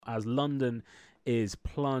as London is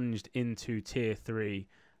plunged into Tier 3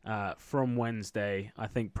 from Wednesday. I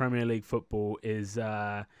think Premier League football is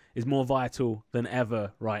more vital than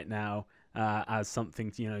ever right now, as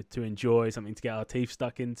something to enjoy, something to get our teeth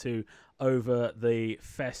stuck into over the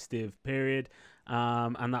festive period.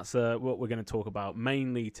 And that's what we're going to talk about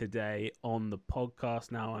mainly today on the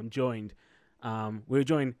podcast. Now, we were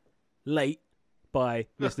joined late by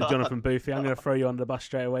Mr. Jonathan Boothie. I'm going to throw you under the bus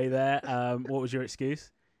straight away there. What was your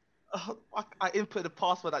excuse? I input the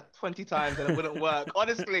password like 20 times and it wouldn't work.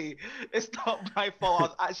 Honestly, it's not my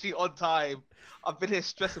fault. I was actually on time. I've been here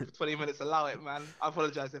stressing for 20 minutes. Allow it, man. I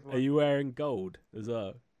apologize, everyone. Are you wearing gold as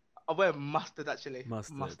well? I wear mustard, actually.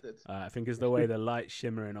 Mustard. I think it's the way the light's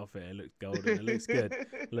shimmering off it. It looks golden. It looks good.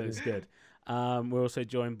 Looks good. We're also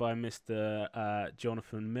joined by Mr.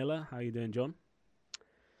 Jonathan Miller. How you doing, John?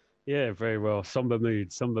 Yeah, very well. Somber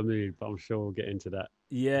mood, but I'm sure we'll get into that.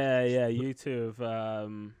 Yeah. You two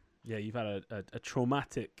have... you've had a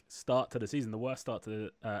traumatic start to the season, the worst start to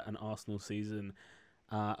an Arsenal season.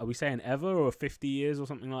 Are we saying ever or 50 years or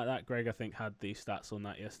something like that? Greg, I think, had the stats on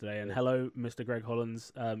that yesterday. And hello, Mr. Greg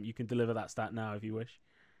Hollands. You can deliver that stat now if you wish.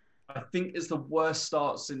 I think it's the worst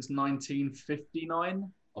start since 1959,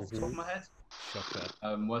 off the top of my head. Shocker.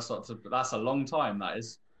 Worst start that's a long time, that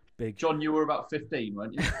is. Big. John, you were about 15,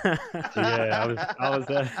 weren't you? Yeah, I was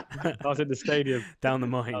in the stadium. Down the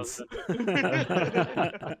mines.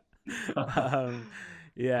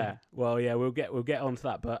 We'll get onto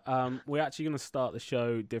that, but we're actually going to start the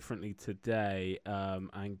show differently today,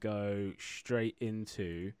 and go straight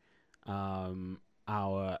into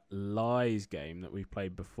our lies game that we've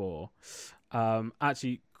played before.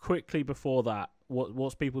 Actually, quickly before that,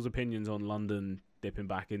 what's people's opinions on London dipping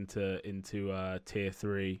back into Tier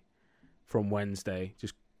 3 from Wednesday?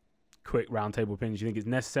 Just quick roundtable opinions. Do you think it's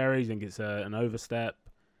necessary? Do you think it's an overstep?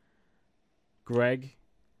 Greg?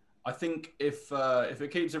 I think if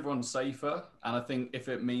it keeps everyone safer, and I think if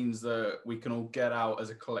it means that we can all get out as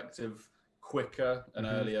a collective quicker and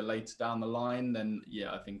earlier later down the line, then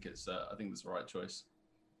yeah, I think it's the right choice.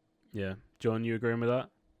 Yeah, John, you agreeing with that?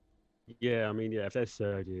 Yeah, I mean, if there's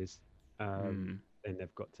surges, then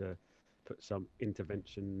they've got to put some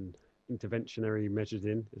interventionary measures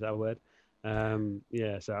in. Is that a word?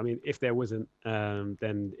 So I mean, if there wasn't,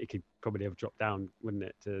 then it could probably have dropped down, wouldn't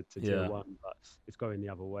it, to Tier 1? But it's going the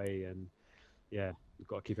other way, and yeah, we've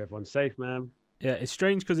got to keep everyone safe, man. Yeah, it's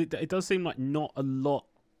strange because it does seem like not a lot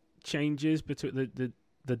changes between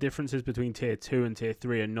the differences between Tier 2 and Tier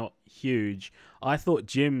 3 are not huge. I thought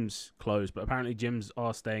gyms closed, but apparently gyms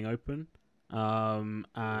are staying open,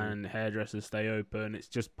 and hairdressers stay open. It's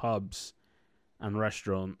just pubs and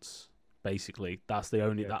restaurants. Basically, that's the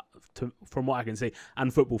only from what I can see.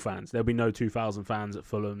 And football fans, there'll be no 2,000 fans at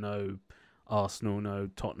Fulham, no Arsenal, no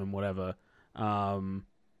Tottenham, whatever.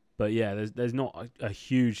 But yeah, there's not a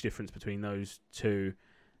huge difference between those two.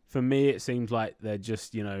 For me, it seems like they're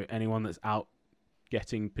just anyone that's out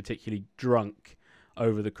getting particularly drunk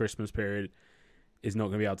over the Christmas period is not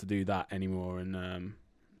going to be able to do that anymore. And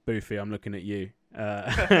Boothie, I'm looking at you.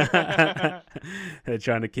 They're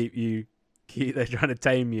trying to keep you. They're trying to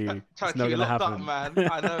tame you. Trying it's not to keep going to happen, up, man.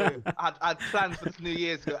 I know. I had plans for this New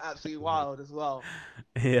Year's to go absolutely wild as well.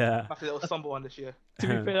 Yeah. I feel a little somber one this year. To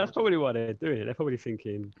be fair, that's probably why they're doing it. They're probably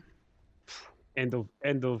thinking end of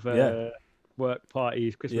work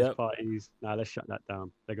parties, Christmas parties. Nah, let's shut that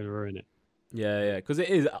down. They're going to ruin it. Yeah. Because it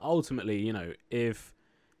is ultimately, if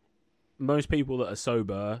most people that are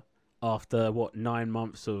sober after 9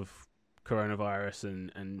 months of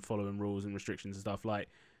coronavirus and following rules and restrictions and stuff, like,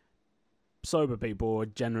 sober people are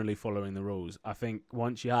generally following the rules. I think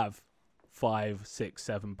once you have 5, 6,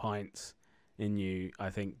 7 pints in you, I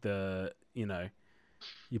think you're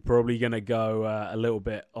probably going to go a little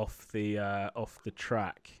bit off the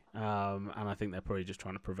track, and I think they're probably just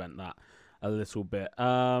trying to prevent that a little bit.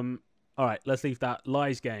 All right, let's leave that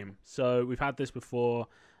lies game. So we've had this before.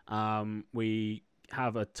 We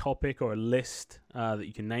have a topic or a list that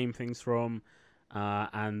you can name things from.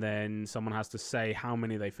 And then someone has to say how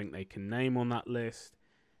many they think they can name on that list.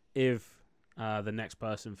 If the next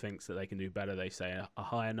person thinks that they can do better, they say a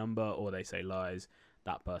higher number, or they say lies.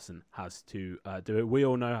 That person has to do it. We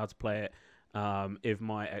all know how to play it. If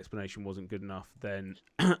my explanation wasn't good enough, then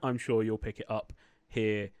I'm sure you'll pick it up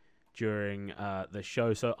here during the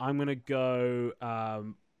show. So I'm gonna go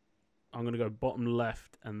bottom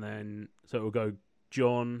left, and then so it will go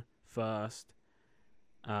John first.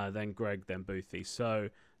 Then Greg, then Boothie.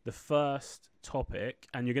 So the first topic,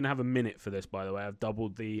 and you're going to have a minute for this, by the way. I've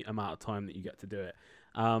doubled the amount of time that you get to do it.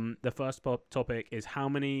 The first topic is how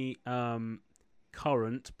many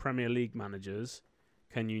current Premier League managers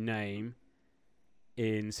can you name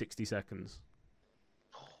in 60 seconds.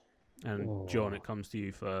 And John, it comes to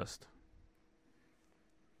you first.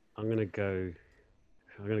 I'm gonna go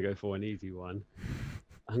for an easy one.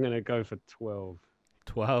 I'm gonna go for 12.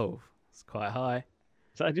 12. It's quite high.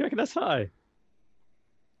 So do you reckon that's high?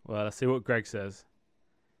 Well, let's see what Greg says.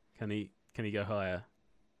 Can he go higher?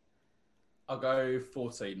 I'll go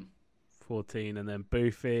 14. 14, and then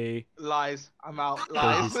Boofy. Lies. I'm out.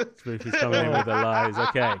 Lies. Boofy's coming in with the lies.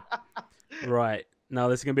 Okay. Right. Now,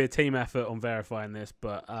 this is going to be a team effort on verifying this,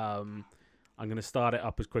 but I'm going to start it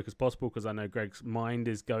up as quick as possible because I know Greg's mind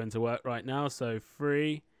is going to work right now. So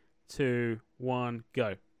 3, 2, 1,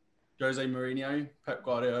 go. Jose Mourinho, Pep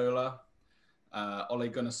Guardiola, Ole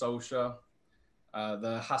Gunnar Solskjaer,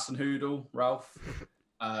 the Hassan Hoodle, Ralph,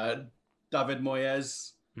 David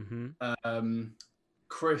Moyes,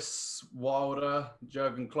 Chris Wilder,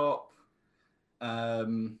 Jurgen Klopp,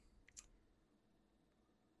 Frank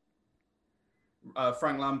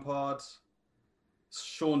Lampard,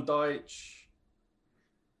 Sean Dyche,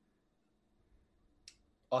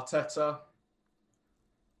 Arteta.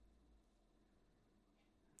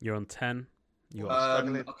 You're on 10. You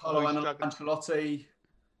struggling. Carlo Struggling. Ancelotti.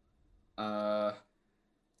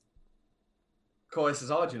 This is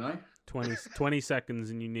hard, you know. 20 seconds,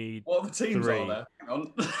 and you need. What other teams 3. are there? Hang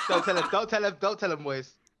on. Don't tell him,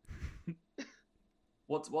 boys.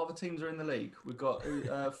 What other teams are in the league? We've got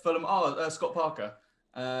Fulham. Scott Parker.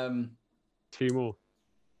 2 more.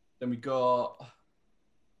 Then we got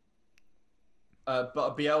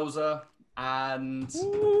Bielsa and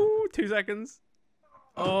Ooh, 2 seconds.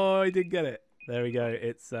 Oh, he did get it. There we go.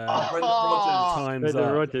 It's Brendan Rodgers. time's Brendan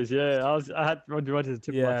up. Rodgers, yeah. I had Brendan Rodgers at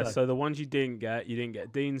the tip of my Yeah, tongue. so the ones you didn't get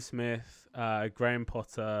Dean Smith, Graham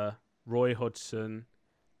Potter, Roy Hodgson,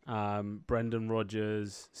 Brendan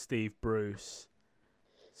Rodgers, Steve Bruce,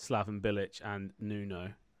 Slaven Bilic, and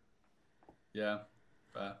Nuno. Yeah.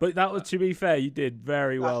 Fair. But that was, to be fair, you did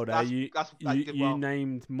very well there. You did well.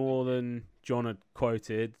 named more than John had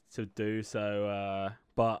quoted to do so,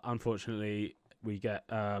 but unfortunately we get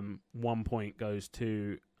 1 point goes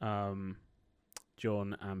to John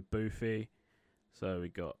and Boofy. So we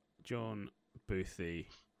got John, Boofy,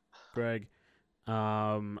 Greg.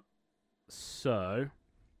 So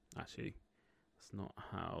actually that's not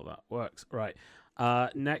how that works. Right.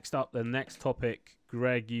 Next up, the next topic,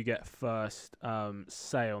 Greg, you get first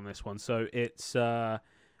say on this one. So it's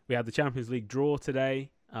we had the Champions League draw today.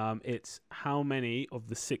 It's how many of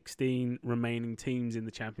the 16 remaining teams in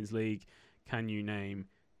the Champions League can you name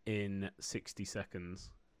in 60 seconds?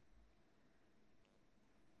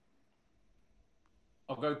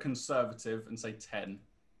 I'll go conservative and say 10.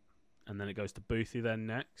 And then it goes to Boothie then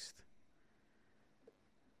next.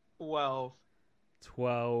 12.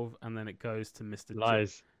 12, and then it goes to Mr.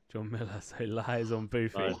 Lies. John Miller. So lies on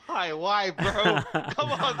Boothie. Why, bro?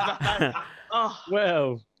 Come on, man. Oh.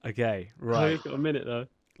 Well, Okay, right. right. We've got a minute though.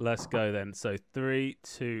 Let's go then. So 3,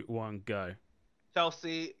 2, 1, go.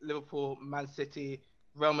 Chelsea, Liverpool, Man City,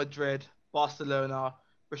 Real Madrid, Barcelona,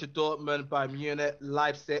 Borussia Dortmund, Bayern Munich,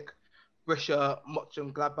 Leipzig, Borussia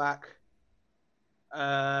Mönchengladbach,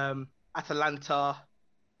 Atalanta,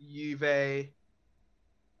 Juve,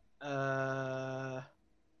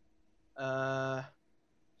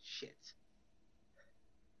 shit.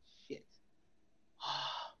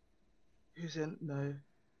 Who's in? No.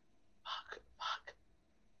 Fuck.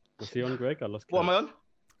 What's he on, Greg? I lost What am count. I on?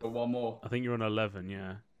 But one more. I think you're on 11,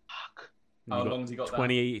 yeah. Fuck. You How got long has he got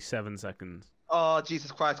 27 seconds. Oh,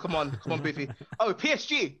 Jesus Christ. Come on, Beefy. Oh,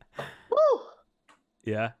 PSG. Woo!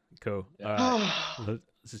 Yeah, cool. Yeah. All right.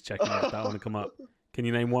 Let's just checking if that one to come up. Can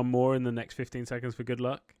you name one more in the next 15 seconds for good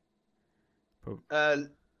luck?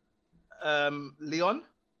 Leon?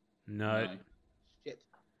 No. Shit.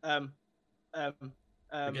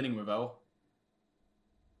 Beginning with L.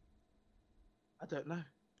 I don't know.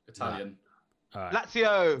 Italian. All right.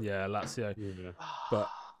 Lazio. Yeah, Lazio. Yeah. But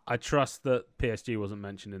I trust that PSG wasn't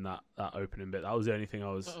mentioned in that opening bit. That was the only thing I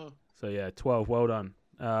was. So yeah, 12. Well done.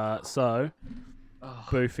 So Oh,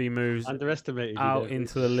 Boofy moves Underestimated. you out there,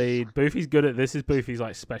 into the lead. Boofy's good at this. Is Boofy's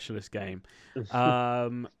like specialist game.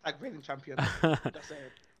 Tag reigning champion. Just saying.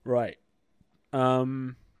 Right.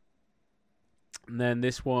 And then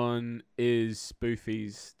this one is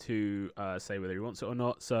Boofy's to say whether he wants it or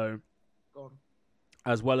not. So, Go on.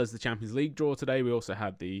 as well as the Champions League draw today, we also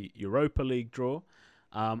had the Europa League draw.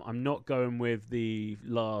 I'm not going with the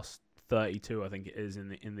last 32, I think it is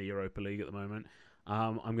in the Europa League at the moment.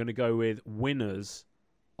 I'm going to go with winners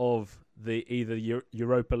of the either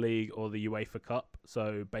Europa League or the UEFA Cup.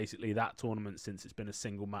 So basically that tournament, since it's been a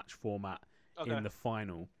single match format Okay. in the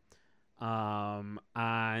final.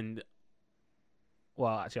 And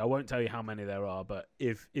Well, actually, I won't tell you how many there are, but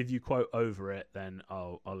if you quote over it, then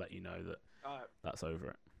I'll let you know that Alright, that's over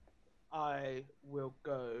it. I will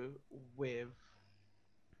go with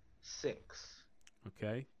 6.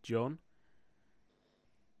 Okay, John.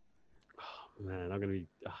 Man, I'm gonna be.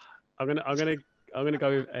 I'm gonna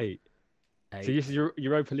go with 8. 8. So this is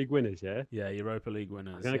Europa League winners, yeah? Yeah, Europa League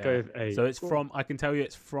winners. I'm gonna yeah. go with 8. So it's Cool. from. I can tell you,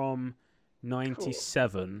 it's from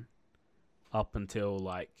 '97 up until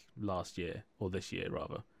like last year or this year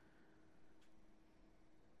rather.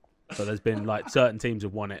 So there's been like certain teams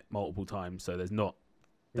have won it multiple times. So there's not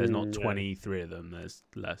Yeah. 23 of them. There's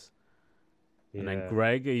less. And then Yeah.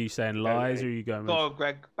 Greg, are you saying lies or are you going? Go With... on,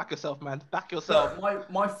 Greg. Back yourself, man. Back So yourself.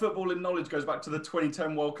 my footballing knowledge goes back to the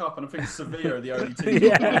 2010 World Cup, and I think Sevilla are the only team.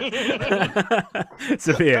 Yeah.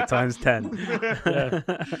 Sevilla times 10.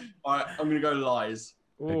 All right, I'm gonna go lies.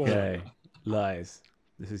 Ooh. Okay, lies.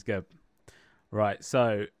 This is good. Right,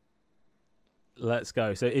 so let's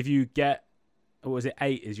go. So if you get, what was it?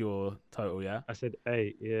 8 is your total, yeah. I said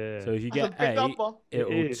 8. Yeah. So if you That's a get big 8, number. it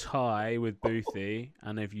will is. tie with Boothie,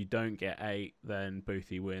 and if you don't get 8, then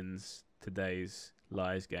Boothie wins today's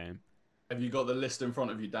lies game. Have you got the list in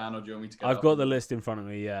front of you, Dan, or do you want me to get I've up? got the list in front of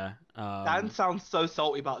me. Yeah. Dan sounds so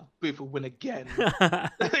salty about Booth will win again.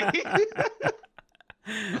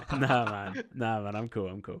 Nah, man. I'm cool.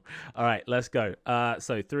 All right, let's go.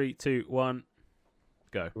 So 3, 2, 1,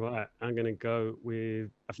 go. Right, I'm gonna go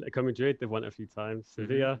with Atletico Madrid. They've won it a few times. Mm-hmm.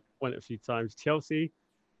 Sevilla won it a few times. Chelsea.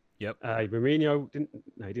 Yep. Mourinho didn't.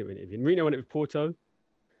 No, he didn't win it. Mourinho won it with Porto.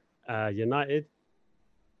 United.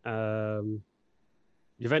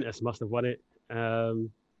 Juventus must have won it. No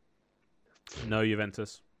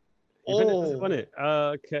Juventus. Juventus won it.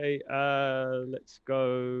 Okay. Let's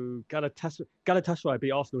go. Galatasaray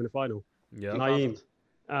beat Arsenal in the final. Yeah. Naeem.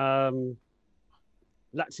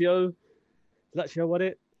 Lazio won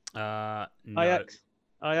it. No. Ajax.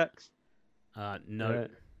 No.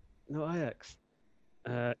 No Ajax.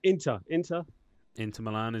 Inter. Inter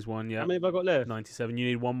Milan is one. How Yeah. many have I got left? 97. You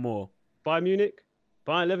need one more. Bayern Munich.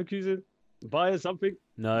 Bayern Leverkusen. Bayern something.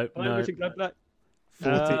 No. Bayern Mönchengladbach.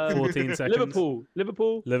 14 seconds.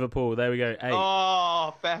 Liverpool. There we go. 8.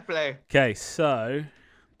 Oh, fair play. Okay, so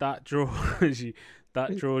that draws you.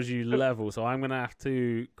 That draws you level. So I'm gonna have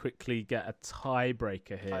to quickly get a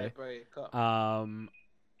tiebreaker here. Tiebreaker.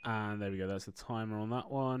 And there we go. That's the timer on that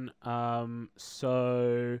one.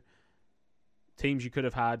 So teams you could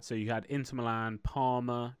have had. So you had Inter Milan,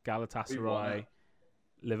 Parma, We've won Galatasaray, it.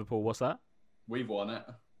 Liverpool. What's that? We've won it.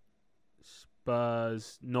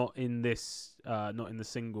 Spurs. Not in this. Not in the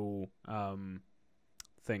single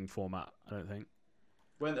thing format. I don't think.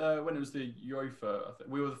 When it was the UEFA, I think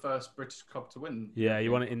we were the first British club to win. Yeah,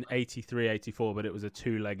 you won it in 83, 84, but it was a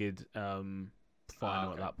two-legged final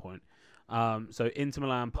okay. at that point. So Inter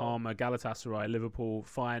Milan, Parma, Galatasaray, Liverpool,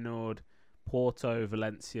 Feyenoord, Porto,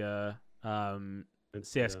 Valencia,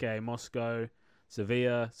 CSKA Moscow,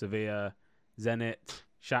 Sevilla, Zenit,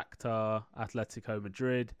 Shakhtar, Atletico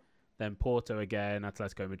Madrid, then Porto again,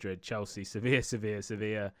 Atletico Madrid, Chelsea,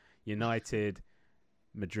 Sevilla, United,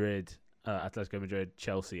 Madrid, Atletico Madrid,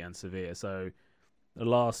 Chelsea, and Sevilla. So the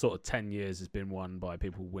last sort of 10 years has been won by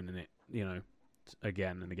people winning it,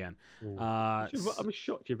 again and again. I'm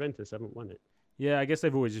shocked Juventus haven't won it. Yeah, I guess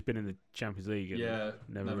they've always just been in the Champions League and Yeah,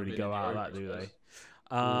 never really been go in out of Europe, that, do I they?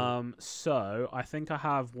 suppose. So I think I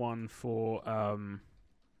have one for.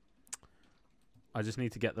 I just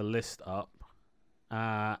need to get the list up,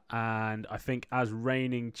 and I think as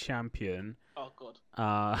reigning champion, Oh god.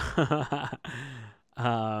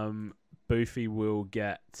 Boofy will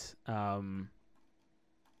get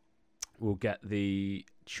the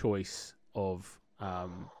choice of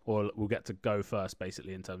or we'll get to go first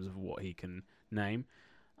basically in terms of what he can name.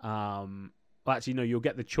 Well, actually, no, you'll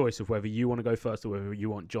get the choice of whether you want to go first or whether you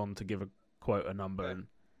want John to give a quote, a number. Okay. And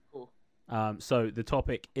Cool. so the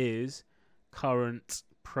topic is current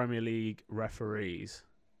Premier League referees.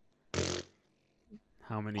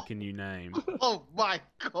 How many can you name? Oh my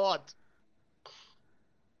god.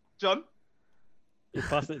 John, You're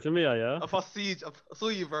passing it to me, yeah? I saw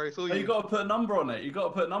you, bro. Oh, you got to put a number on it. You got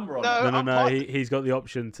to put a number on No. it. No. I He's got the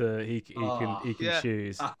option to he can Yeah.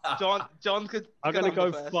 choose John could. I'm pick a gonna go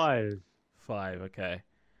number first. 5. 5. Okay.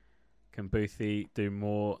 Can Boothie do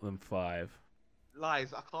more than 5?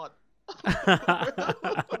 Lies. I can't.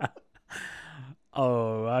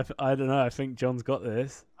 Oh, I don't know. I think John's got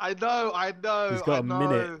this. I know. He's got I a know.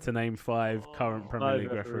 minute to name 5 current Premier 5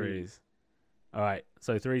 League referees. referees. All right.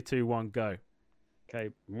 So 3, 2, 1, go. Okay,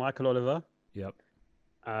 Michael Oliver. Yep.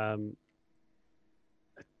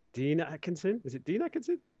 Dean Atkinson. Is it Dean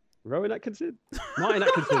Atkinson? Rowan Atkinson? Martin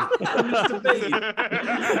Atkinson. Mr. Bean.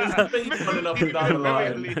 Mr. Bean running up and down the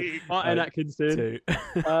line. Martin Atkinson. Two.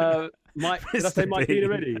 Mike. Did I say Mr. Mike Dean Bean.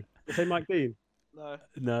 already? Did I say Mike Dean? No.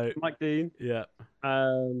 No. Mike Dean. Yeah.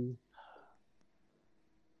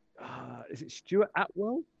 Is it Stuart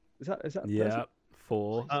Atwell? Is that a Yeah. person?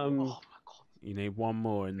 4. Oh my god. You need one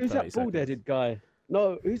more in Who's 30 that bald-headed guy?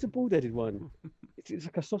 No, who's the bald-headed one? It's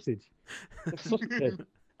like a sausage. Like a sausage head.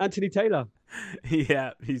 Anthony Taylor.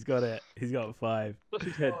 Yeah, he's got it. He's got 5.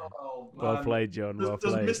 Sausage head. Oh, Well man. played, John. Well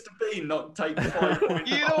Does played. Mr. Bean not take 5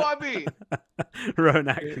 points? You know what I mean? Rowan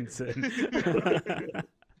Atkinson.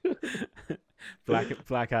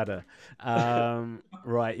 Blackadder.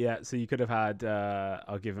 Right, yeah. So you could have had.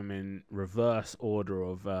 I'll give them in reverse order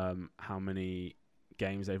of how many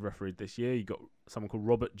games they've refereed this year. You got someone called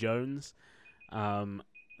Robert Jones.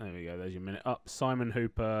 There we go. There's your minute up. Simon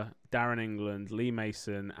Hooper, Darren England, Lee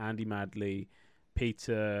Mason, Andy Madley,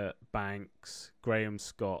 Peter Banks, Graham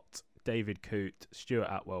Scott, David Coote, Stuart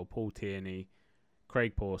Atwell, Paul Tierney,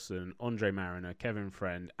 Craig Pawson, Andre Mariner, Kevin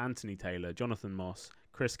Friend, Anthony Taylor, Jonathan Moss,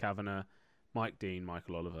 Chris Kavanagh, Mike Dean,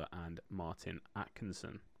 Michael Oliver, and Martin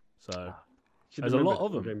Atkinson. So there's a lot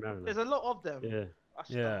of them. There's a lot of them. Yeah. I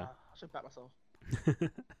should back myself.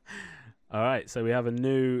 All right, so we have a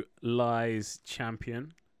new Lies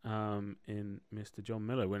champion in Mr. John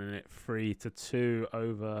Miller, winning it 3-2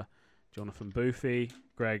 over Jonathan Boofy.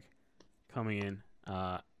 Greg coming in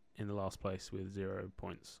the last place with 0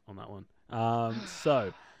 points on that one.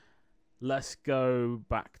 So let's go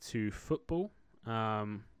back to football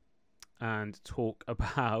and talk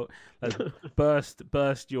about. Let's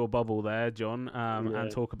burst your bubble there, John, and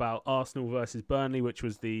talk about Arsenal versus Burnley, which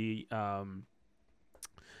was the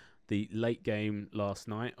late game last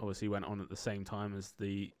night. Obviously went on at the same time as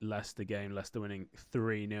the Leicester game, Leicester winning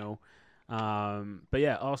 3-0. But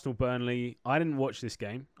yeah, Arsenal-Burnley, I didn't watch this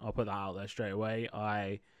game. I'll put that out there straight away.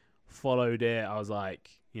 I followed it. I was like,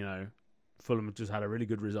 Fulham just had a really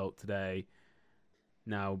good result today.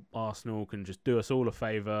 Now Arsenal can just do us all a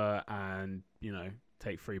favour and,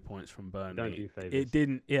 take 3 points from Burnley. Don't do favours. It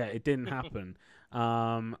didn't happen.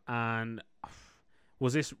 And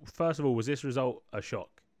was this result a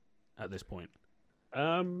shock at this point?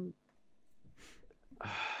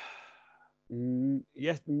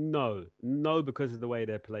 Yes, no, because of the way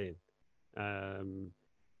they're playing, and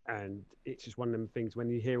it's just one of them things. When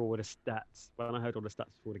you hear all the stats, when I heard all the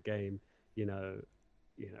stats before the game,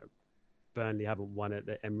 Burnley haven't won at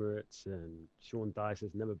the Emirates, and Sean Dyche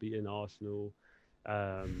has never beaten Arsenal,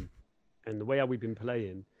 and the way we've been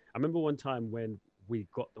playing. I remember one time when we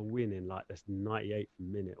got the win in like this 98th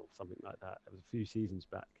minute or something like that. It was a few seasons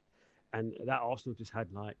back. And that Arsenal just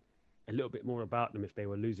had like a little bit more about them. If they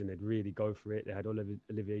were losing, they'd really go for it. They had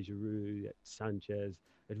Olivier Giroud, Sanchez.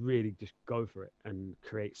 They'd really just go for it and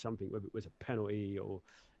create something, whether it was a penalty or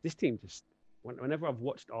this team just, whenever I've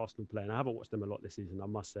watched Arsenal play, and I haven't watched them a lot this season, I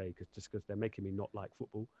must say, because they're making me not like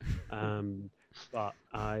football. But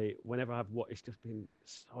whenever I've watched, it's just been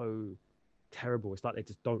so terrible. It's like they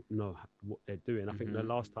just don't know what they're doing. I think the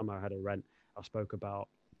last time I had a rant, I spoke about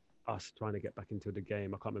us trying to get back into the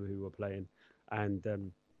game. I can't remember who we were playing, and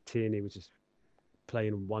Tierney was just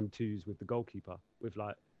playing 1-2s with the goalkeeper with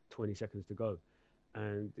like 20 seconds to go,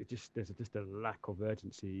 and there's just a lack of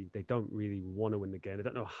urgency. They don't really want to win the game. They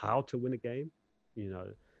don't know how to win a game,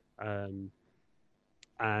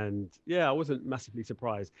 and yeah, I wasn't massively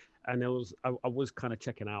surprised. And I was kind of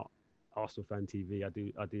checking out Arsenal fan TV. I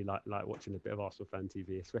do like watching a bit of Arsenal fan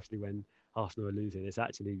TV, especially when Arsenal are losing.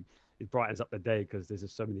 It brightens up the day because there's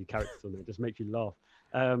just so many characters on there. It just makes you laugh.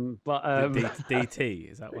 DT,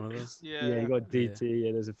 is that one of those? Yeah, you got DT,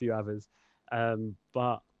 and there's a few others.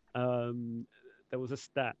 But there was a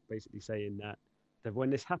stat basically saying that when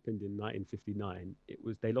this happened in 1959,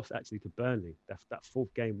 they lost actually to Burnley. That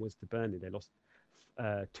fourth game was to Burnley. They lost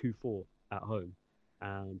 2-4 at home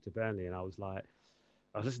to Burnley, and I was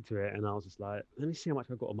listening to it, and I was just like, let me see how much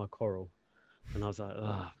I got on my Coral. And I was like,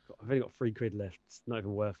 I've only got £3 left. It's not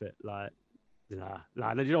even worth it. Like, nah.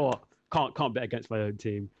 You know what? Can't bet against my own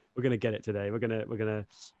team. We're gonna get it today. We're gonna,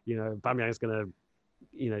 Bamiyang's gonna,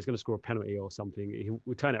 he's gonna score a penalty or something.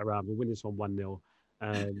 We'll turn it around. We'll win this one 1-0.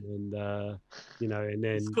 And and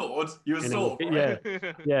then scored. You were sore.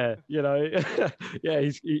 Yeah,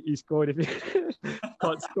 he scored. If he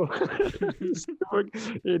can't score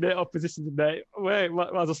in their opposition today, might as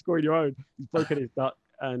well score in your own. He's broken his duck,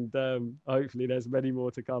 and hopefully there's many more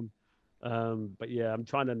to come. But yeah, I'm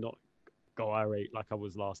trying to not go irate like I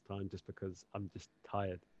was last time, just because I'm just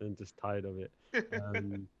tired of it.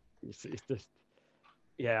 It's just.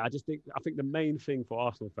 Yeah, I think the main thing for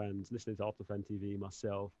Arsenal fans, listening to Arsenal Fan TV,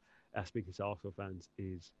 myself, speaking to Arsenal fans,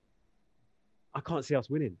 is I can't see us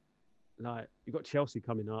winning. Like, you've got Chelsea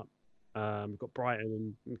coming up. We've got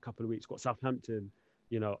Brighton in a couple of weeks. Got Southampton.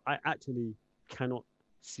 You know, I actually cannot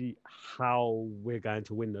see how we're going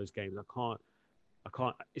to win those games. I can't.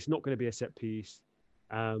 It's not going to be a set piece.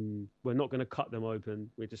 We're not going to cut them open.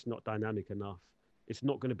 We're just not dynamic enough. It's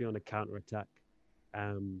not going to be on a counter attack,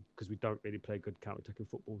 because we don't really play good counter attacking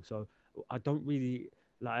football. So I don't really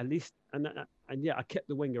like, at least, and yeah, I kept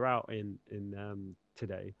the Wenger out in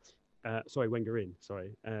today. Sorry, Wenger in.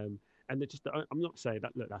 Sorry. And just, I'm not saying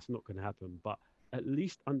that, look, that's not going to happen, but at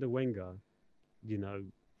least under Wenger, you know,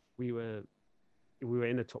 we were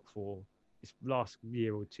in the top four. This last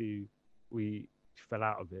year or two, we fell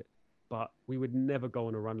out of it, but we would never go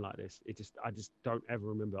on a run like this. I just don't ever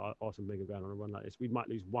remember Arsene Wenger going on a run like this. We might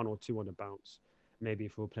lose 1 or 2 on the bounce, maybe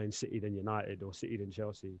if we were playing City then United or City then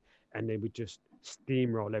Chelsea, and then we'd just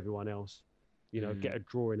steamroll everyone else, you know, get a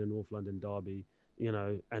draw in a North London derby, you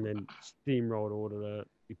know, and then steamroll all of the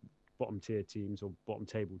bottom tier teams or bottom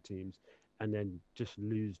table teams, and then just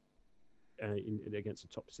lose against the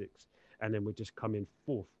top 6, and then we just come in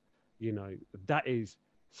 4th. You know, that is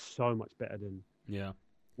so much better than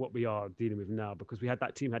what we are dealing with now, because we had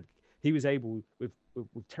that team he was able with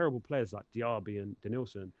terrible players like Diaby and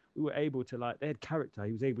Denilson. We were able to, like, they had character.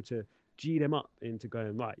 He was able to G them up into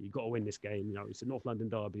going, right, you've got to win this game. You know, it's a North London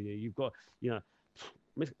derby. You've got, you know,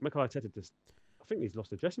 Mikel Arteta just, I think he's lost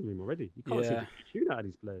the dressing room already. You can't see the tune out of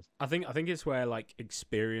these players. I think it's where, like,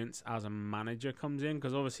 experience as a manager comes in,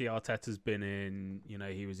 because obviously Arteta's been in, you know,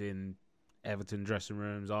 he was in Everton dressing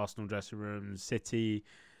rooms, Arsenal dressing rooms, City,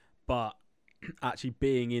 but actually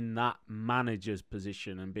being in that manager's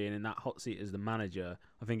position and being in that hot seat as the manager,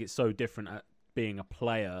 I think it's so different at being a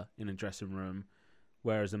player in a dressing room,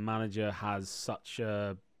 whereas a manager has such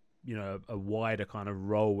a, you know, a wider kind of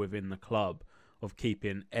role within the club of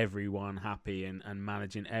keeping everyone happy and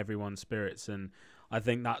managing everyone's spirits. And I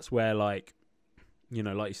think that's where, like, you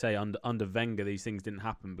know, like you say, under Wenger, these things didn't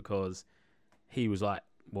happen because he was like,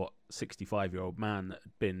 65-year-old man that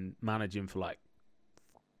had been managing for like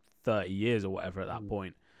 30 years or whatever at that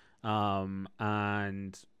point.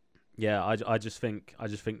 And yeah, I just think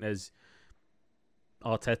there's,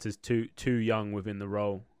 Arteta's too young within the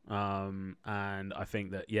role. And I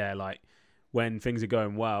think that, yeah, like, when things are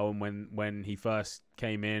going well and when he first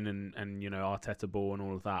came in and you know, Arteta ball and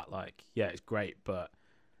all of that, like, yeah, it's great, but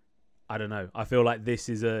I don't know. I feel like this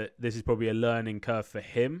is probably a learning curve for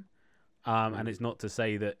him. And it's not to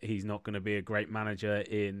say that he's not going to be a great manager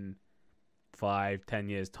in 5-10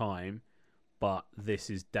 years time, but this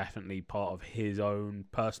is definitely part of his own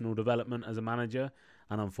personal development as a manager.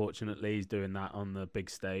 And unfortunately, he's doing that on the big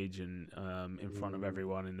stage and in front of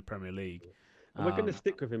everyone in the Premier League. And we're going to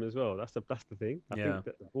stick with him as well. That's the thing. I think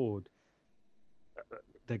that the board,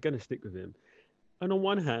 they're going to stick with him. And on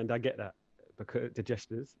one hand, I get that, because the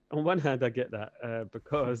gestures. On one hand, I get that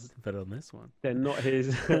because but on this one, they're not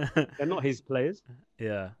his. They're not his players.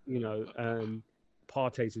 Yeah. You know,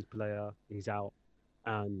 Partey's his player. He's out,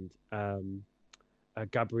 and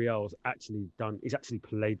Gabriel's actually done. He's actually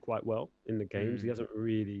played quite well in the games. He hasn't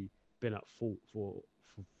really been at fault for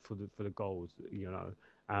the goals. You know,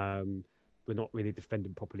 we're not really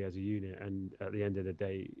defending properly as a unit, and at the end of the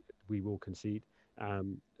day, we will concede.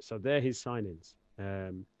 So they're his signings.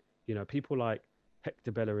 You know, people like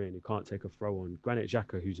Hector Bellerin, who can't take a throw on, Granit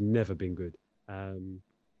Xhaka, who's never been good.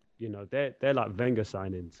 You know, they're like Wenger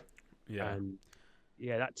signings. Yeah. And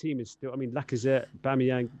yeah, that team is still, I mean, Lacazette,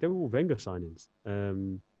 Aubameyang, they're all Wenger signings.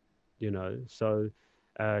 You know, so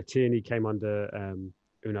Tierney came under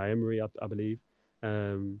Unai Emery, I believe.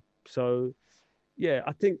 So yeah,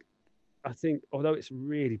 I think although it's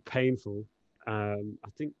really painful, I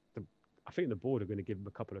think the board are going to give him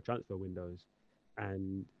a couple of transfer windows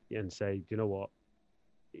and say, you know what,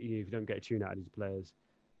 if you don't get a tune out of these players,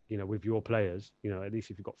 you know, with your players, you know, at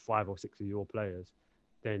least if you've got 5 or 6 of your players,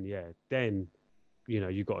 then you know,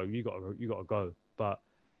 you got to go. But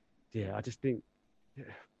yeah, I just think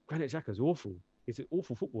Granit Xhaka's awful. He's an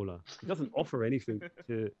awful footballer. He doesn't offer anything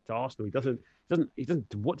to Arsenal. He doesn't.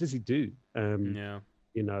 What does he do?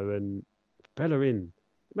 You know, and Bellerin,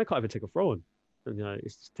 they can't even take a throw on. And, you know,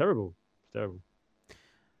 it's terrible. It's terrible.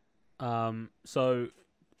 So,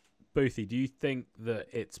 Boothie, do you think that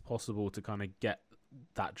it's possible to kind of get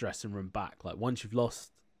that dressing room back? Like, once you've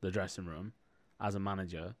lost the dressing room as a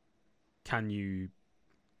manager, can you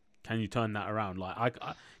turn that around? Like,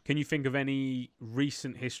 can you think of any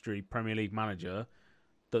recent history Premier League manager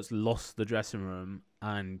that's lost the dressing room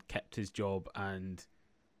and kept his job and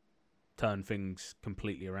turned things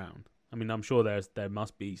completely around? I mean, I'm sure there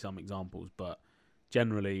must be some examples, but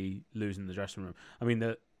generally losing the dressing room. I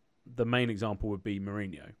mean, the main example would be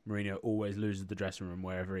Mourinho. Mourinho always loses the dressing room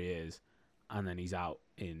wherever he is, and then he's out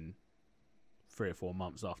in 3 or 4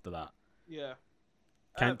 months after that. Yeah.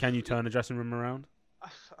 Can you turn a dressing room around?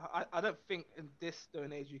 I don't think in this day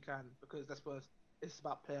and age you can, because that's what it's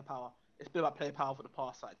about player power. It's been about player power for the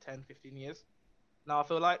past like 10, 15 years. Now I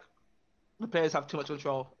feel like the players have too much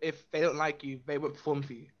control. If they don't like you, they won't perform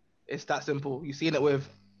for you. It's that simple. You've seen it with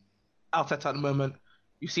Arteta at the moment.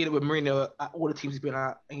 You've seen it with Mourinho at all the teams he's been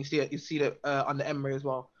at, and you see it under Emery as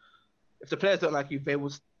well. If the players don't like you, they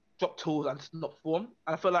will drop tools and not perform.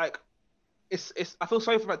 And I feel like I feel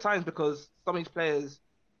sorry for him at times, because some of these players,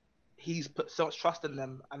 he's put so much trust in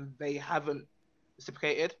them and they haven't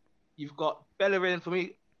reciprocated. You've got Bellerin, for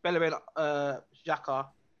me, Bellerin, Xhaka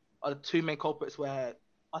are the two main culprits where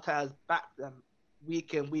Arteta has backed them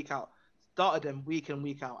week in, week out, started them week in,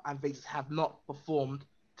 week out, and they just have not performed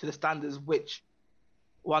to the standards which,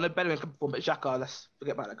 well, I know Bellerin can perform, but Xhaka, let's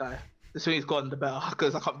forget about that guy. The sooner he's gone, the better,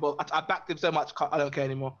 because I backed him so much, I don't care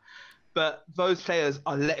anymore. But those players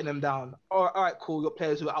are letting them down. All right, cool. Your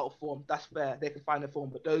players who are out of form, that's fair. They can find their form.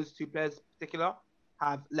 But those two players in particular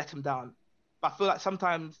have let them down. But I feel like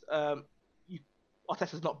sometimes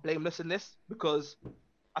Arteta's not blameless in this, because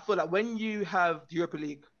I feel like when you have the Europa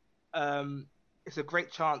League, it's a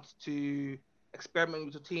great chance to experiment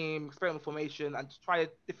with your team, experiment with formation, and to try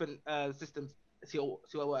different systems and see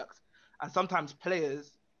what works. And sometimes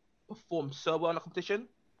players perform so well in a competition.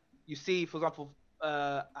 You see, for example,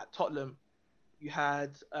 at Tottenham, you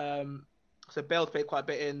had so Bale played quite a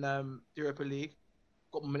bit in the Europa League,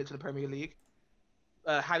 got more minutes in the Premier League.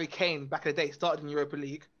 Harry Kane, back in the day, started in the Europa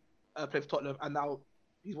League, played for Tottenham, and now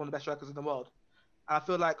he's one of the best strikers in the world. And I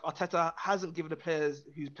feel like Arteta hasn't given the players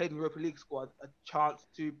who's played in the Europa League squad a chance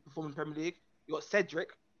to perform in the Premier League. You got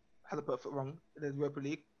Cedric, hasn't put a foot wrong in the Europa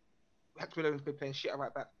League. Hector Bellerin's been playing shit at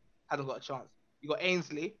right back, hasn't got a chance. You got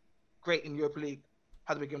Ainsley, great in the Europa League,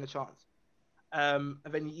 hasn't been given a chance. And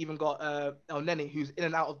then you even got El Neni, who's in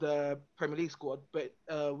and out of the Premier League squad, but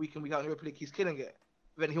week in, week out in the Europa League, he's killing it.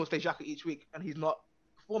 But then he wants to play Xhaka each week, and he's not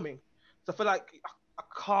performing. So I feel like I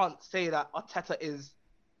can't say that Arteta is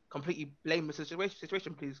completely blameless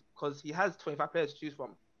situation, please, because he has 25 players to choose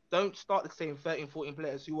from. Don't start the same 13, 14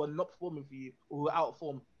 players who are not performing for you or who are out of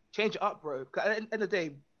form. Change it up, bro. Because at the end of the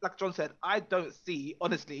day, like John said, I don't see,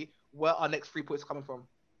 honestly, where our next 3 points are coming from.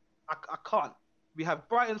 I can't. We have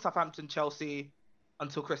Brighton, Southampton, Chelsea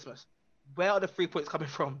until Christmas. Where are the 3 points coming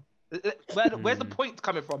from? Where's the points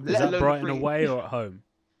coming from? Is that Brighton away or at home?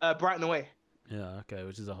 Brighton away. Yeah, okay,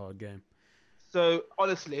 which is a hard game. So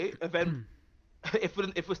honestly, then if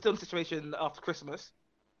we're still in a situation after Christmas,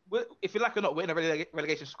 if you like it or not, we're in a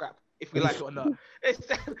relegation scrap. If we like it or not,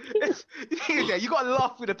 it's yeah, you gotta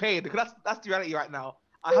laugh with the pain, because that's the reality right now.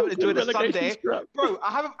 I haven't enjoyed a Sunday, bro.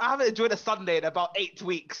 I haven't enjoyed a Sunday in about 8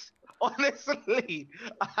 weeks. Honestly,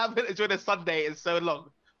 I haven't enjoyed a Sunday in so long,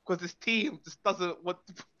 because this team just doesn't want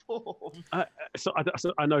to perform. So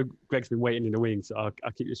I know Greg's been waiting in the wings, so I'll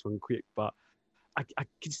keep this one quick. But I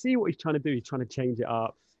can see what he's trying to do. He's trying to change it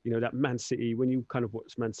up. You know, that Man City, when you kind of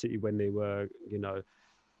watch Man City when they were, you know,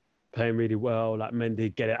 playing really well, like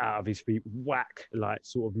Mendy, get it out of his feet, whack, like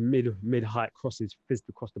sort of mid-height crosses, fizzed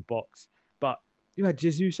across the box. But you had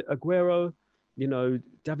Jesus, Aguero, you know,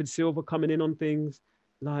 David Silva coming in on things.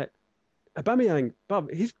 Like, Aubameyang,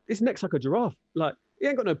 his neck's like a giraffe. Like, he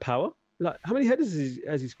ain't got no power. Like, how many headers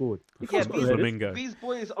has he scored? Flamingo. These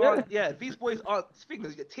boys aren't. Yeah, these boys aren't.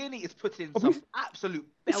 Fingers. Tierney is putting some absolute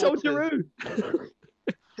belters. So Giroud.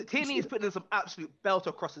 Tierney is putting in some absolute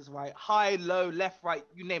belter crosses, right? High, low, left, right,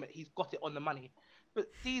 you name it. He's got it on the money. But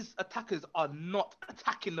these attackers are not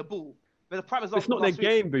attacking the ball. But the prime example. It's not their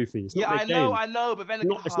game, Boofy. It's not their game. I know, but then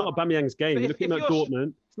it's not Aubameyang's game. You're looking at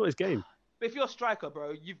Dortmund. It's not his game. But if you're a striker,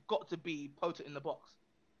 bro, you've got to be potent in the box.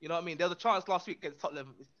 You know what I mean? There was a chance last week against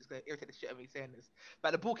Tottenham. It's just going to irritate the shit out of me saying this.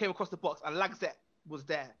 But the ball came across the box and Lacazette was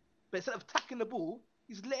there. But instead of attacking the ball,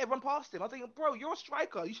 he's let it run past him. I'm thinking, bro, you're a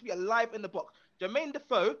striker. You should be alive in the box. Jermaine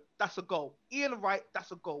Defoe, that's a goal. Ian Wright,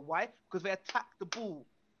 that's a goal. Why? Because they attack the ball.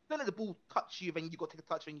 Don't let the ball touch you, then you got to take a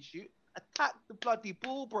touch when you shoot. Attack the bloody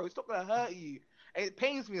ball, bro. It's not going to hurt you. And it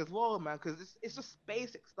pains me as well, man, because it's just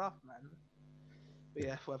basic stuff, man. But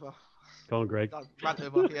yeah, whatever. Go on, Greg. Rant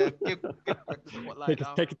over. Yeah, give Greg the spotlight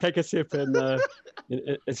now. Take a sip and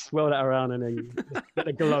swirl that around and then let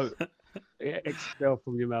the gloat expel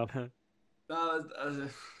from your mouth.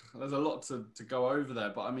 There's a lot to go over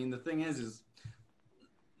there, but I mean, the thing is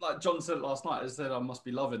like John said last night, I said I must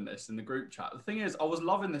be loving this in the group chat. The thing is, I was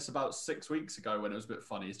loving this about 6 weeks ago when it was a bit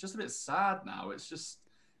funny. It's just a bit sad now. It's just,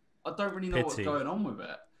 I don't really know what's going on with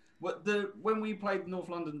it. When we played North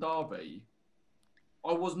London Derby,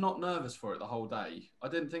 I was not nervous for it the whole day. I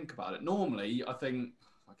didn't think about it. Normally, I think,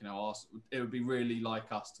 it would be really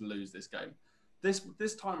like us to lose this game.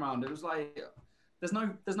 This time around, it was like there's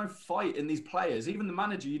no fight in these players. Even the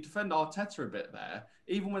manager, you defend Arteta a bit there.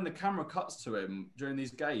 Even when the camera cuts to him during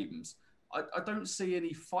these games, I don't see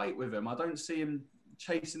any fight with him. I don't see him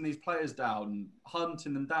chasing these players down,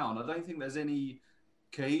 hunting them down. I don't think there's any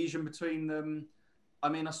cohesion between them. I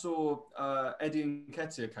mean, I saw Eddie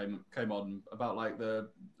Nketiah came on about like the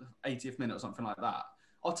 80th minute or something like that.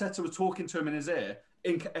 Arteta was talking to him in his ear.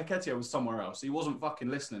 Nketiah was somewhere else. He wasn't fucking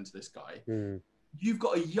listening to this guy. You've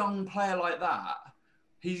got a young player like that.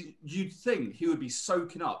 You'd think he would be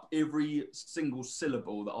soaking up every single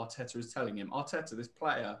syllable that Arteta is telling him. Arteta, this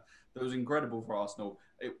player that was incredible for Arsenal,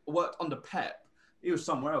 it worked under Pep. He was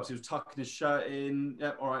somewhere else. He was tucking his shirt in.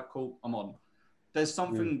 Yep, all right, cool, I'm on. There's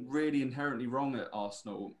something really inherently wrong at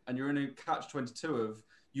Arsenal, and you're in a catch-22 of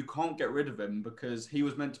you can't get rid of him because he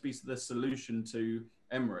was meant to be the solution to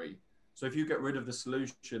Emery. So if you get rid of the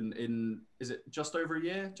solution in, is it just over a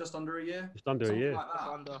year, just under a year? Just under a year. Like that.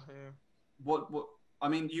 Under, yeah. What? I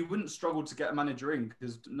mean, you wouldn't struggle to get a manager in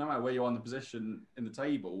because no matter where you are in the position in the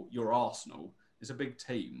table, you're Arsenal. It's a big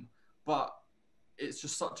team, but it's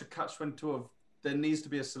just such a catch-22 of there needs to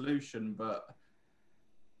be a solution, but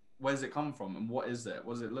where does it come from and what is it?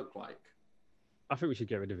 What does it look like? I think we should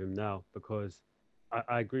get rid of him now because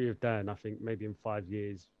I agree with Dan. I think maybe in 5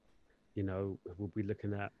 years, we'll be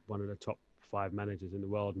looking at one of the top 5 managers in the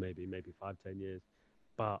world, maybe 5-10 years.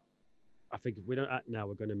 But I think if we don't act now,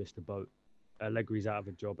 we're going to miss the boat. Allegri's out of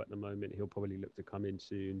a job at the moment. He'll probably look to come in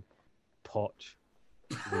soon. Poch.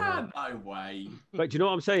 No way. But do you know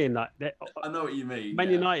what I'm saying? Like, I know what you mean.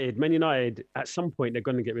 Man United, at some point, they're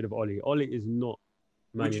going to get rid of Oli. Oli is not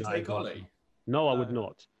Man United. Would you take Oli? No, I would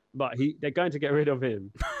not. But they're going to get rid of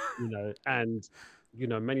him, and,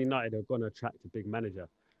 Man United are going to attract a big manager.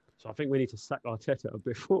 So I think we need to sack Arteta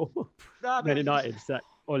before Man United sack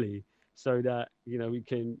Oli so that, we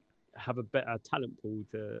can have a better talent pool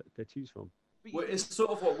to choose from. Well, it's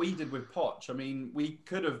sort of what we did with Poch. I mean, we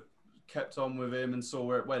could have kept on with him and saw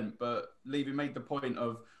where it went, but Levy made the point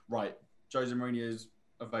of, right, Jose Mourinho is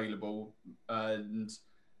available, and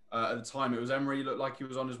at the time it was Emery looked like he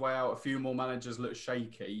was on his way out. A few more managers looked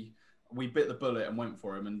shaky. We bit the bullet and went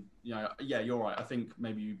for him, and you're right. I think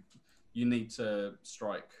maybe you need to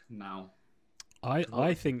strike now.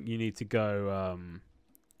 I think you need to go.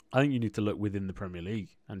 I think you need to look within the Premier League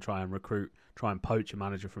and try and poach a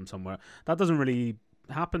manager from somewhere. That doesn't really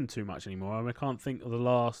happen too much anymore. I mean, I can't think of the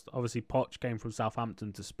last. Obviously, Poch came from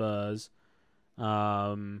Southampton to Spurs.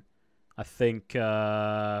 I think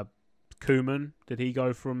Koeman, did he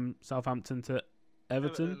go from Southampton to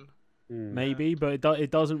Everton? Maybe, but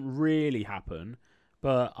it doesn't really happen.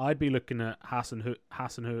 But I'd be looking at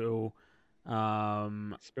Hasenhüttl,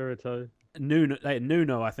 Spirito,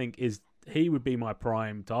 Nuno. I think he would be my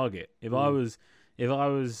prime target if I was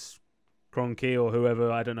Kroenke or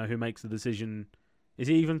whoever. I don't know who makes the decision. Is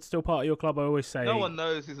he even still part of your club? I always say no one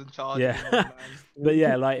knows who's in charge. Yeah, anymore, man. But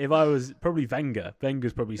yeah, like if I was probably Wenger.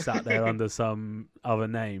 Wenger's probably sat there under some other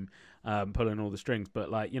name, pulling all the strings. But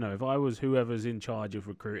like if I was whoever's in charge of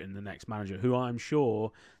recruiting the next manager, who I'm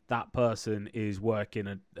sure that person is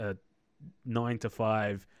working a 9 to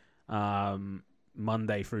 5,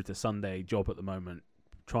 Monday through to Sunday job at the moment,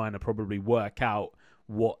 trying to probably work out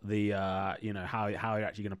what the how you're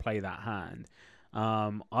actually going to play that hand.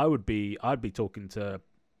 I'd be talking to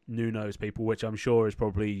Nuno's people, which I'm sure is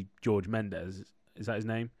probably George Mendes. Is that his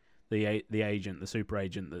name? The agent, the super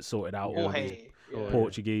agent that sorted out all these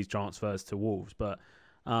Portuguese transfers to Wolves. But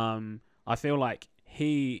I feel like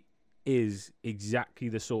he is exactly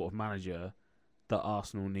the sort of manager that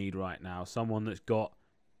Arsenal need right now. Someone that's got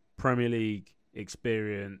Premier League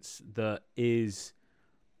experience, that is,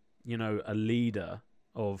 a leader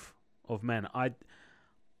of men. I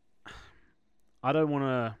don't want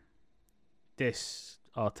to diss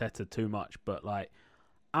Arteta too much, but like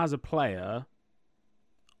as a player,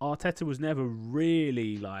 Arteta was never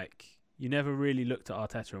really you never really looked at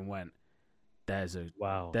Arteta and went, there's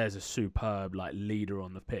a superb like leader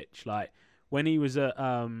on the pitch. Like when he was at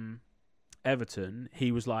Everton,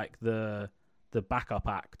 he was like the backup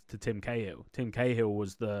act to Tim Cahill. Tim Cahill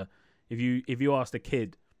was if you asked a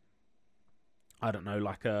kid, I don't know,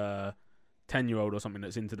 like a 10-year-old or something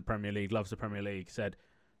that's into the Premier League, loves the Premier League, said,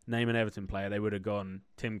 name an Everton player, they would have gone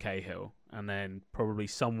Tim Cahill. And then probably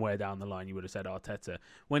somewhere down the line, you would have said Arteta.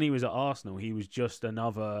 When he was at Arsenal, he was just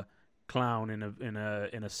another clown in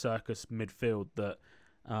a circus midfield that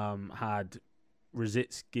had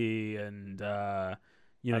Rosicky and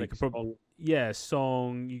Alex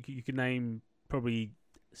Song. You could name probably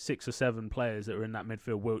 6 or 7 players that are in that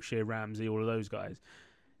midfield: Wiltshire, Ramsey, all of those guys.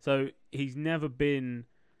 So he's never been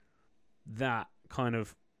that kind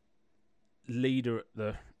of leader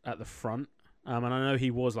at the front. And I know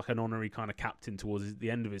he was like an honorary kind of captain towards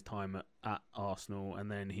the end of his time at Arsenal,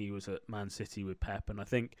 and then he was at Man City with Pep. And I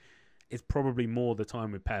think it's probably more the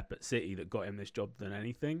time with Pep at City that got him this job than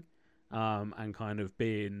anything. And kind of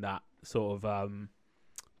being that sort of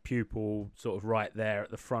pupil sort of right there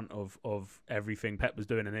at the front of everything Pep was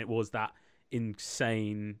doing. And it was that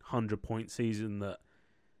insane 100-point season that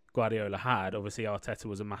Guardiola had. Obviously, Arteta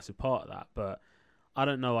was a massive part of that. But I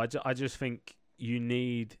don't know. I just think you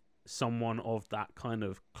need someone of that kind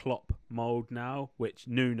of Klopp mould now, which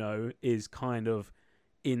Nuno is kind of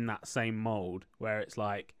in that same mould, where it's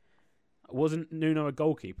like, wasn't Nuno a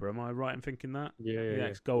goalkeeper? Am I right in thinking that? Yeah.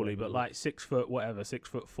 Ex-goalie, but like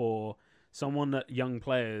 6'4", someone that young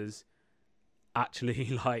players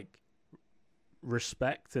actually like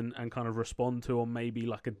respect and kind of respond to on maybe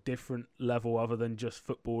like a different level other than just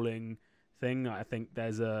footballing thing. I think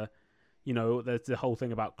there's there's the whole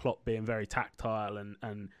thing about Klopp being very tactile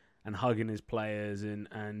and hugging his players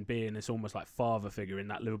and being this almost like father figure in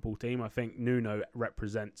that Liverpool team. I think Nuno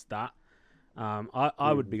represents that.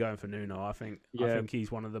 I would be going for Nuno. I think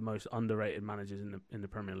he's one of the most underrated managers in the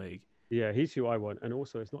Premier League. Yeah, he's who I want. And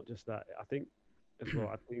also, it's not just that. I think as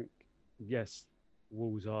well. Yes,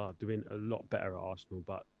 Wolves are doing a lot better at Arsenal,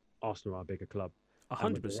 but Arsenal are a bigger club.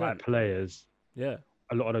 100%. Right players. Yeah.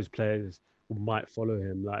 A lot of those players might follow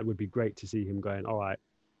him. Like, it would be great to see him going, all right,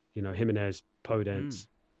 Jimenez, Podence.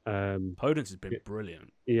 Podence has been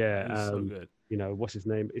brilliant. Yeah. He's so good. What's his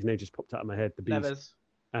name? His name just popped out of my head. The Beast.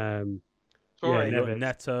 Neves. Neves.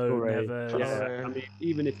 Neto, Torre. Neves. Yeah. I mean,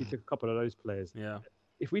 even if you took a couple of those players. Yeah.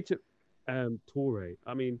 If we took Torre,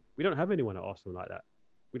 I mean, we don't have anyone at Arsenal like that.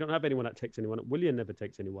 We don't have anyone that takes anyone on. Willian never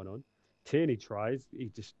takes anyone on. Tierney tries. He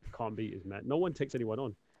just can't beat his man. No one takes anyone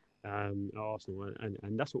on at Arsenal.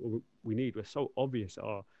 And that's what we need. We're so obvious.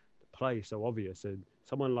 Our play is so obvious. And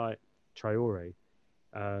someone like Traore,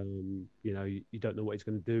 you don't know what he's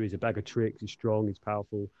going to do. He's a bag of tricks. He's strong. He's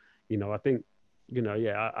powerful. I think,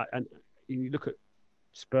 and you look at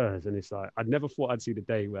Spurs and it's like, I'd never thought I'd see the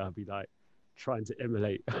day where I'd be like trying to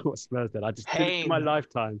emulate what Spurs did. I just didn't, in my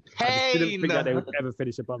lifetime, I just didn't think that they would ever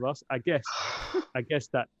finish above us. I guess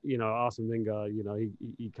that, Arsene Wenger,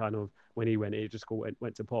 he kind of, when he went, it just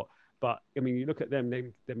went to pot. But I mean, you look at them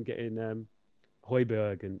getting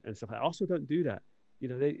Højbjerg and stuff like that. Arsenal don't do that.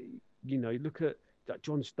 You look at that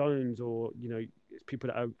John Stones or, it's people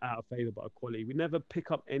that are out of favour but are quality. We never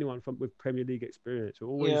pick up anyone with Premier League experience. We're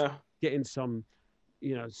always getting someone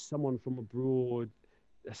from abroad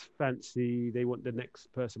that's fancy. They want the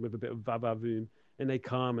next person with a bit of vavavoom, and they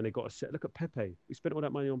come and they got a set. Look at Pepe. We spent all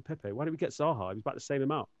that money on Pepe. Why didn't we get Zaha? It was about the same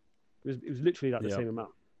amount. It was literally like the same amount.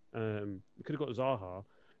 We could have got Zaha,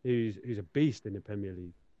 who's a beast in the Premier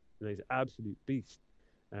League. He's an absolute beast.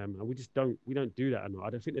 And we don't do that enough. I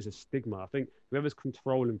don't think there's a stigma. I think whoever's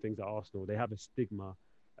controlling things at Arsenal, they have a stigma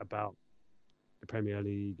about the Premier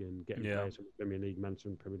League and getting players from the Premier League, managers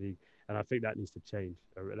from the Premier League, and I think that needs to change.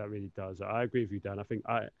 That really does. I agree with you, Dan. I think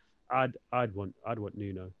I'd want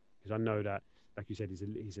Nuno, because I know that, like you said,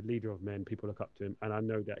 he's a leader of men. People look up to him, and I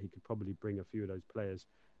know that he could probably bring a few of those players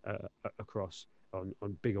across on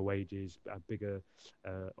bigger wages, to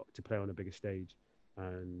play on a bigger stage.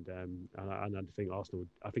 And I think Arsenal,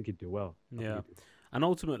 I think he'd do well. And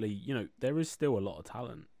ultimately, there is still a lot of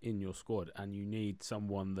talent in your squad, and you need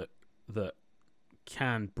someone that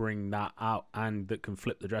can bring that out and that can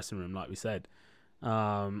flip the dressing room, like we said.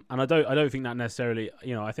 And I don't think that necessarily.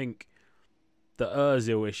 I think the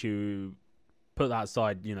Özil issue, put that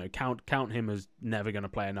aside. Count him as never going to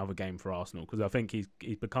play another game for Arsenal, because I think he's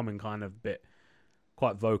becoming kind of a bit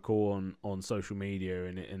quite vocal on social media,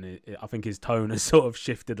 and I think his tone has sort of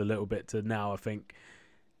shifted a little bit to now. I think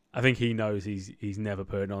he knows he's never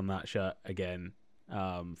putting on that shirt again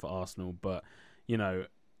for Arsenal. But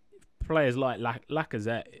players like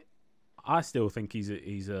Lacazette, I still think he's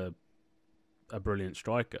a brilliant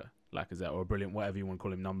striker, Lacazette, or a brilliant whatever you want to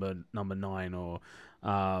call him, number 9 or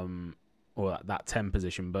that 10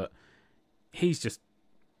 position. But he's just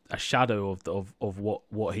a shadow of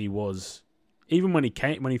what he was. Even when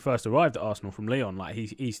he first arrived at Arsenal from Lyon, like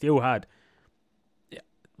he still had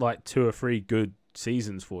like 2 or 3 good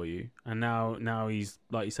seasons for you, and now he's,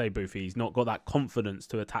 like you say, Boothie, he's not got that confidence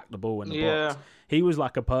to attack the ball in the box. He was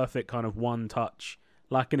like a perfect kind of one touch,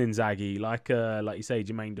 like an Inzaghi, like you say,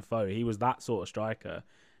 Jermaine Defoe. He was that sort of striker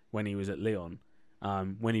when he was at Lyon,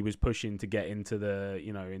 when he was pushing to get into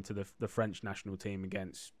the French national team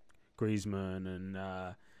against Griezmann and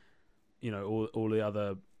all the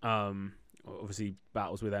other obviously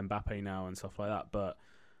battles with Mbappe now and stuff like that. But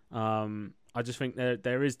I just think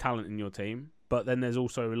there is talent in your team, but then there's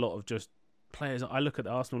also a lot of just players. I look at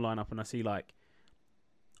the Arsenal lineup and I see, like,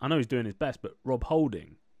 I know he's doing his best, but Rob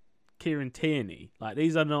Holding, Kieran Tierney, like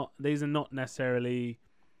these are not necessarily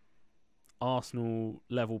Arsenal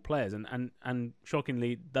level players, and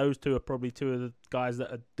shockingly, those two are probably two of the guys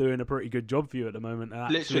that are doing a pretty good job for you at the moment,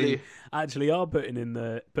 and actually are putting in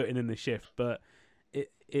the shift. But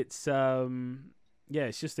it's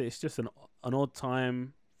just an odd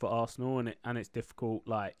time for Arsenal, and it's difficult,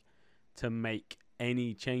 like, to make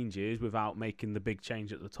any changes without making the big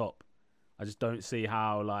change at the top. I just don't see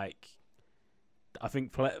how, like, I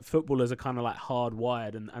think footballers are kind of like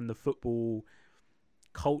hardwired, and the football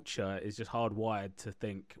culture is just hardwired to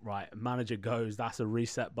think, right, manager goes, that's a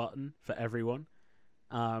reset button for everyone.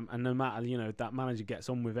 And no matter, that manager gets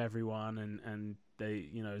on with everyone and they,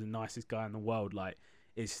 the nicest guy in the world, like,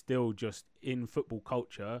 it's still just in football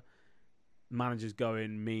culture, managers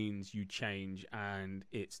going means you change and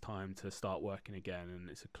it's time to start working again, and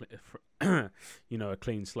it's a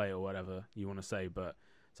clean slate or whatever you want to say. But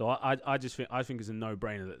so I think it's a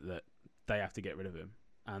no-brainer that they have to get rid of him,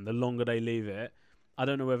 and the longer they leave it, I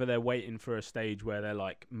don't know whether they're waiting for a stage where they're,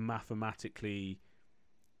 like, mathematically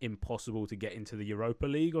impossible to get into the Europa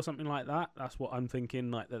League or something like that. That's what I'm thinking,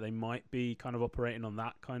 like, that they might be kind of operating on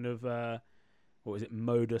that kind of what is it,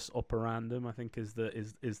 modus operandum, I think is the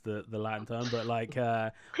Latin term. But, like,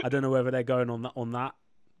 I don't know whether they're going on that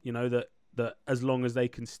that as long as they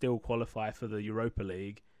can still qualify for the Europa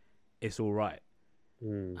League, it's all right.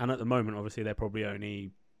 And at the moment, obviously, they're probably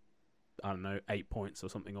only, I don't know, 8 points or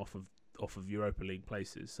something off of Europa League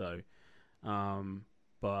places. So,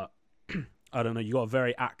 but I don't know. You got a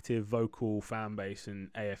very active, vocal fan base in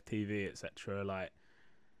AFTV, etc. Like,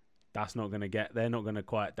 they're not going to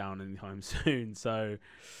quiet down anytime soon. So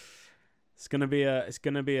it's gonna be a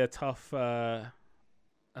tough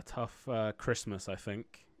Christmas, I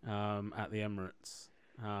think, at the Emirates.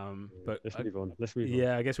 But let's move on.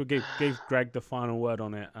 Yeah, I guess we'll give Greg the final word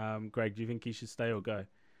on it. Greg, do you think he should stay or go?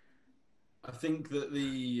 I think that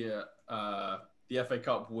the FA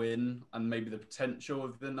Cup win and maybe the potential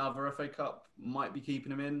of another FA Cup might be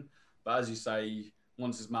keeping him in. But as you say,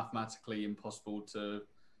 once it's mathematically impossible to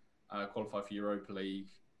qualify for Europa League,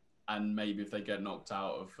 and maybe if they get knocked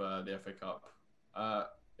out of the FA Cup,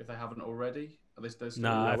 if they haven't already, are they still?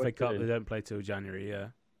 No, FA Cup they don't play till January. Yeah.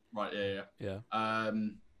 Right. Yeah.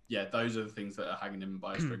 Those are the things that are hanging him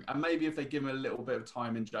by a string. And maybe if they give him a little bit of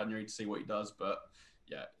time in January to see what he does, but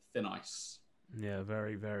yeah, thin ice. Yeah,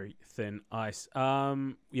 very, very thin ice.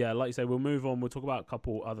 Yeah, like you say, we'll move on. We'll talk about a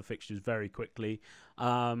couple other fixtures very quickly.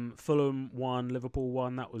 Fulham won, Liverpool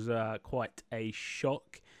won. That was quite a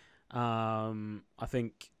shock. I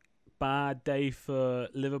think bad day for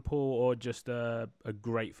Liverpool or just a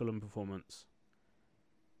great Fulham performance.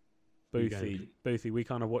 Boothie, we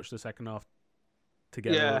kind of watched the second half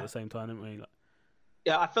together at the same time, didn't we?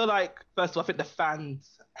 Yeah, I feel like, first of all, I think the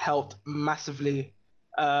fans helped massively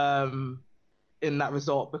in that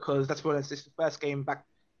result, because let's be honest, it's the first game back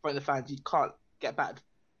in front of the fans. You can't get back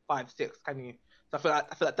 5-6, can you? So I feel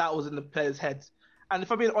like that was in the players' heads. And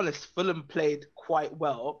if I'm being honest, Fulham played quite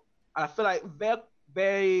well, and I feel like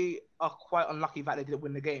they are quite unlucky that they didn't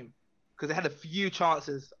win the game, because they had a few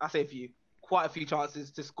chances. I say quite a few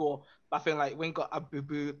chances to score. But I feel like when you got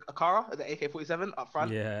Abubu Akara at the AK-47 up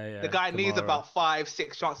front, the guy needs about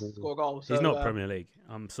 5-6 chances to score a goal. So, he's not Premier League.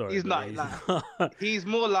 I'm sorry. He's not. He's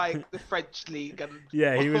more like the French league. And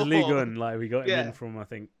he was Ligue 1. Like, we got him in from, I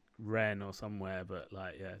think, Rennes or somewhere, but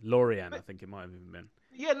Lorient, I think it might have even been.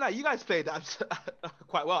 Yeah, no, you guys played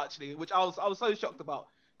quite well, actually, which I was so shocked about.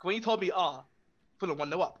 When you told me, Fulham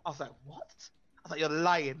 1-0 up, I was like, what? I was like, you're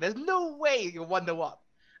lying. There's no way you're 1-0 up.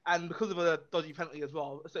 And because of a dodgy penalty as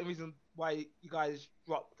well, that's the reason why you guys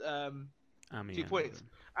dropped 2 points.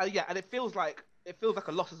 And it feels like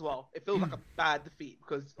a loss as well. It feels like a bad defeat,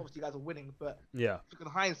 because obviously you guys are winning. But in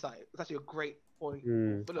hindsight, it's actually a great point.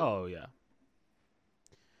 Oh yeah,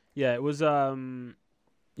 yeah. It was.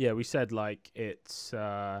 We said, like, it's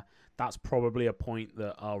that's probably a point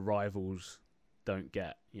that our rivals don't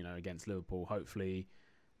get. Against Liverpool. Hopefully,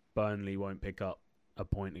 Burnley won't pick up a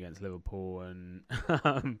point against Liverpool, and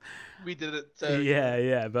we did it.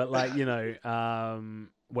 But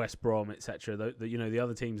West Brom, etc. The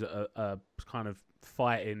other teams that are kind of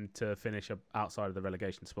fighting to finish outside of the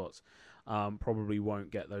relegation spots probably won't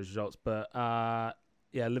get those results. But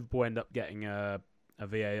Liverpool end up getting a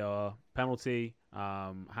VAR penalty,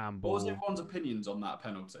 handball. What was everyone's opinions on that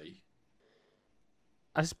penalty?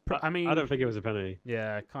 I don't think it was a penalty.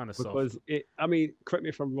 Yeah, kind of soft. Because correct me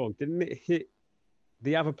if I'm wrong, didn't it hit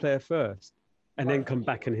the other player first, and then come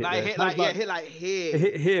back and hit. Like the, hit kind of like hit like here. it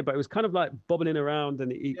hit here, but it was kind of like bobbling around,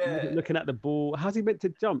 and he wasn't looking at the ball. How's he meant to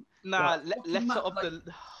jump? Nah, Like, lesser of like,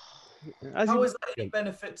 the. How is that any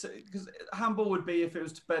benefit to? Because handball would be if it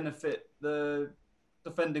was to benefit the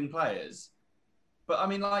defending players. But I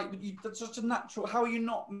mean, like, that's just a natural. How are you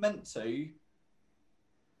not meant to?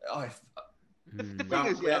 The We thing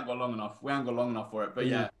is, haven't got long enough. We haven't got long enough for it. But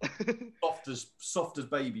yeah, soft as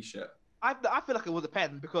baby shit. I feel like it was a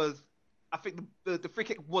pen because I think the free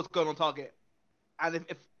kick was going on target, and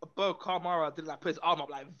if Bo Kamara didn't like put his arm up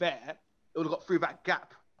like there, it would have got through that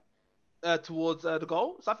gap towards the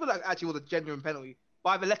goal. So I feel like it actually was a genuine penalty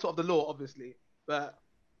by the letter of the law, obviously. But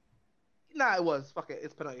nah, it was. Fuck it,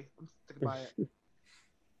 it's penalty. I'm sticking by it.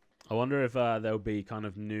 I wonder if there'll be kind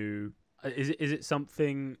of new. Is it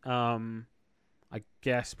something? I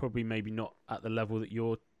guess probably maybe not at the level that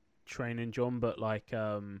you're training, John, but like,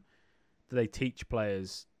 do they teach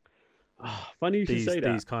players? Funny you should say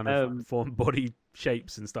that. These kind of form body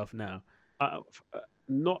shapes and stuff now.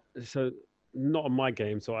 Not on my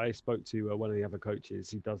game. So I spoke to one of the other coaches.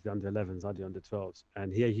 He does the under 11s, I do under 12s,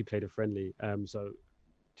 and he played a friendly. So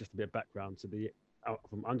just a bit of background. So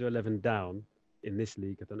from under 11 down in this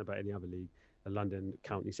league, I don't know about any other league, the London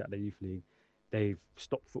County Saturday Youth League, they've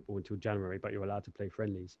stopped football until January, but you're allowed to play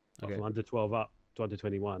friendlies. But from under 12 up to under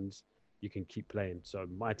 21s, you can keep playing. So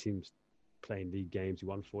my team's playing league games. We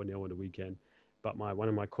won 4-0 on the weekend. But one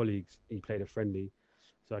of my colleagues, he played a friendly.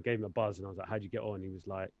 So I gave him a buzz and I was like, how'd you get on? He was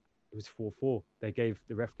like, it was 4-4.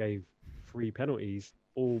 The ref gave 3 penalties,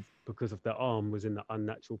 all because of their arm was in the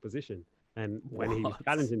unnatural position. And when he was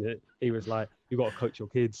challenging it, he was like, you got to coach your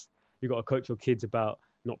kids. You got to coach your kids about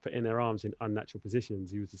not putting their arms in unnatural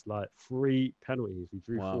positions. He was just like 3 penalties. We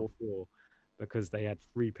drew 4-4 because they had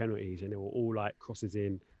 3 penalties and they were all like crosses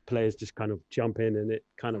in, players just kind of jumping and it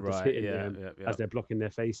kind of just hitting them as they're blocking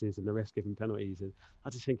their faces and the rest giving penalties. And I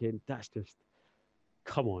was just thinking, that's just,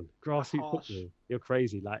 come on, grassroots football. You're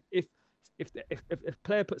crazy. Like if a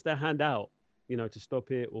player puts their hand out, to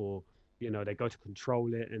stop it, or they go to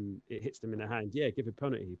control it and it hits them in the hand, give a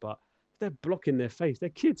penalty. But if they're blocking their face, they're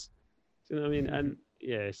kids. Do you know what I mean? And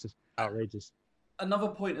yeah, it's just outrageous. Another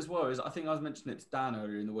point as well is, I think I was mentioning it to Dan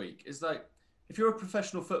earlier in the week, is like, if you're a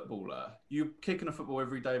professional footballer, you're kicking a football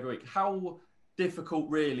every day, every week. How difficult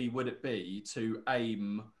really would it be to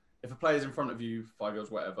aim, if a player's in front of you,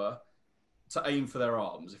 5-year-olds, whatever, to aim for their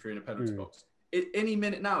arms if you're in a penalty box? Any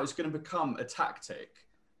minute now, it's going to become a tactic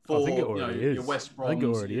for I think it already is. Your West Brom. I think it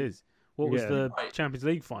already is. What was the Champions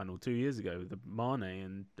League final 2 years ago? The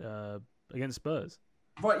Mane and against Spurs.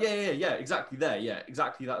 Right, yeah, exactly there. Yeah,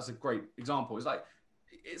 exactly. That's a great example. It's like,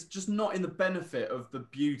 it's just not in the benefit of the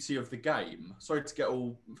beauty of the game. Sorry to get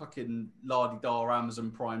all fucking la-di-da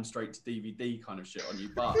Amazon Prime straight to DVD kind of shit on you,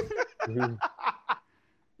 but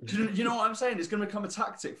do you know what I'm saying? It's going to become a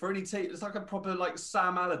tactic for any team. It's like a proper like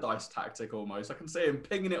Sam Allardyce tactic almost. I can see him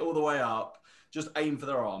pinging it all the way up, just aim for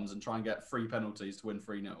their arms and try and get 3 penalties to win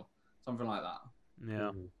 3-0. Something like that.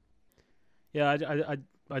 Yeah. Yeah,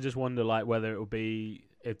 I just wonder like whether it will be,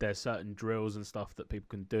 if there's certain drills and stuff that people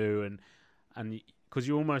can do, and because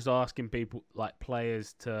you're almost asking people, like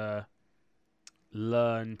players, to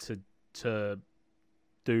learn to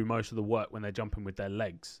do most of the work when they're jumping with their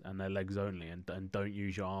legs and their legs only, and don't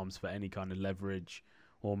use your arms for any kind of leverage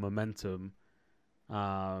or momentum.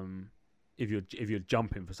 If you're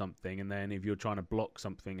jumping for something, and then if you're trying to block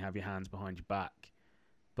something, have your hands behind your back.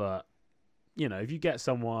 But if you get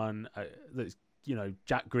someone that's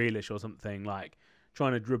Jack Grealish or something, like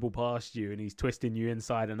trying to dribble past you and he's twisting you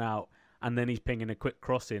inside and out, and then he's pinging a quick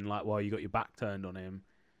cross in like while you got your back turned on him.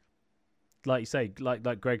 Like you say, like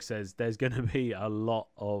Greg says, there's going to be a lot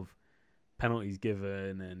of penalties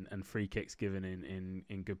given and free kicks given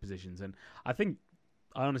in good positions, and I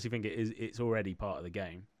honestly think it's already part of the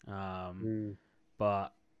game.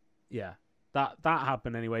 But yeah, that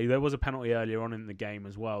happened anyway. There was a penalty earlier on in the game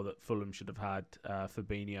as well that Fulham should have had,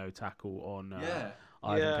 Fabinho tackle on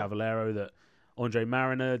Ivan Cavallero, that Andre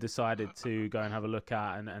Mariner decided to go and have a look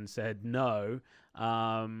at and said no,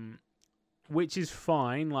 which is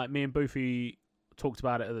fine. Like, me and Boofy talked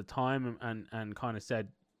about it at the time and kind of said,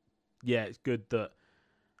 yeah, it's good that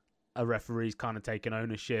a referee's kind of taken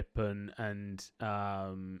ownership and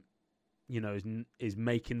is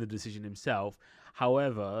making the decision himself.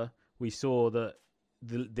 However, we saw that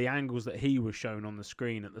the angles that he was shown on the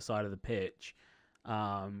screen at the side of the pitch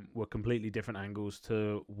were completely different angles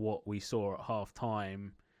to what we saw at half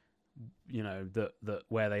time. That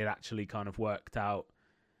where they had actually kind of worked out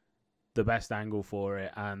the best angle for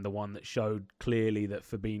it, and the one that showed clearly that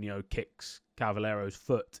Fabinho kicks Cavallero's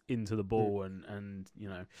foot into the ball, and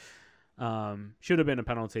Should have been a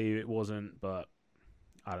penalty. It wasn't, but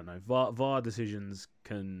I don't know. VAR decisions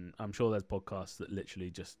can. I'm sure there's podcasts that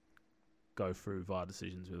literally just go through VAR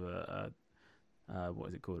decisions with a what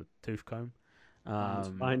is it called? A tooth comb.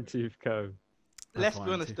 Fine tooth comb. Let's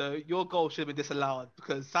be honest though, your goal should have been disallowed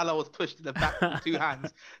because Salah was pushed in the back with 2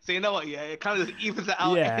 hands. So you know what? Yeah, it kind of evens it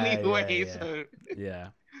out anyway. So yeah,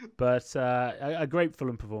 but a great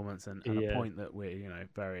Fulham performance and a point that we're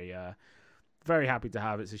very very happy to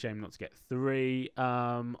have. It's a shame not to get 3.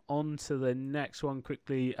 On to the next one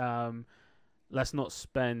quickly. Let's not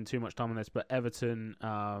spend too much time on this, but Everton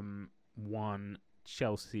 1,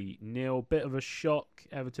 Chelsea 0. Bit of a shock.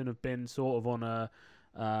 Everton have been sort of on a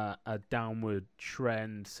downward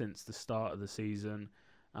trend since the start of the season,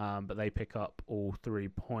 but they pick up all 3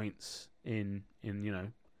 points in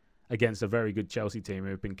against a very good Chelsea team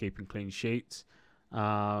who have been keeping clean sheets.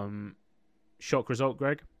 Shock result,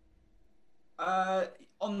 Greg?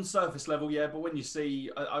 On surface level, yeah, but when you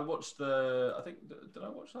see, I watched did I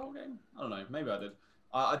watch the whole game? I don't know, maybe I did.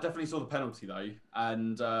 I definitely saw the penalty though,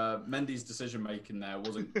 and Mendy's decision making there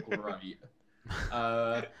wasn't great.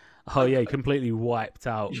 He completely wiped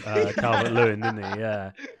out Calvert-Lewin, didn't he?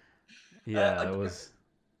 Yeah, it was.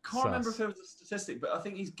 Can't remember if it was a statistic, but I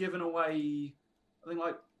think he's given away,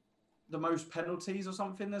 like the most penalties or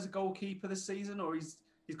something. There's a goalkeeper this season, or he's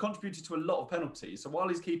contributed to a lot of penalties. So while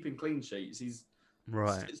he's keeping clean sheets, he's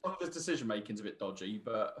right. Some of his decision making's a bit dodgy,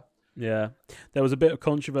 but yeah, there was a bit of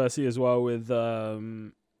controversy as well with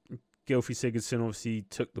Gylfi Sigurdsson. Obviously,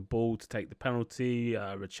 took the ball to take the penalty.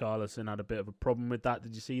 Richarlison had a bit of a problem with that.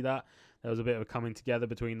 Did you see that? There was a bit of a coming together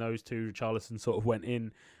between those two. Richarlison sort of went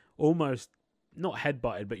in, almost not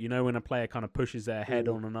headbutted, but when a player kind of pushes their head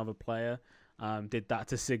on another player, did that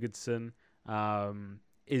to Sigurdsson.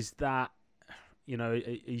 Is that? Are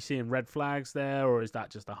you seeing red flags there, or is that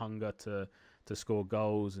just a hunger to score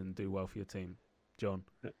goals and do well for your team, John?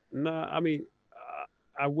 No, I mean,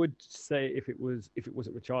 I would say if it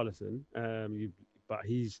wasn't Richarlison, but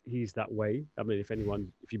he's that way. I mean, if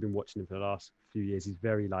you've been watching him for the last few years, he's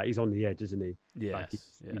very he's on the edge, isn't he? Yes.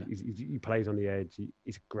 He plays on the edge.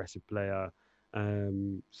 He's an aggressive player.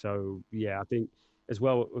 So yeah, I think as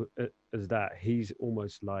well as that, he's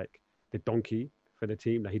almost like the donkey for the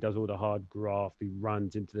team. That he does all the hard graft. He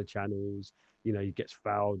runs into the channels. He gets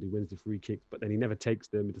fouled. He wins the free kicks, but then he never takes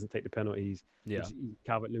them. He doesn't take the penalties. Yeah.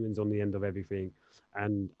 Calvert-Lewin's on the end of everything,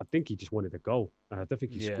 and I think he just wanted a goal. I don't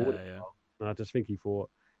think he scored a goal. And I just think he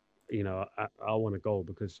thought, I want a goal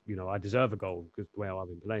because I deserve a goal because the way I've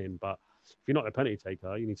been playing. But if you're not a penalty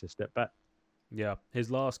taker, you need to step back. Yeah,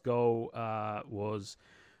 his last goal was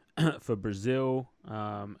for Brazil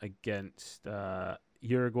against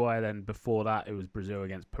Uruguay. Then before that, it was Brazil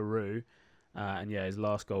against Peru. And his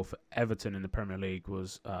last goal for Everton in the Premier League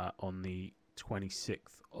was on the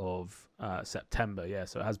 26th of September. Yeah,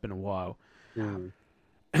 so it has been a while. So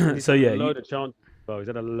he's had a load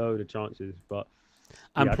of chances, but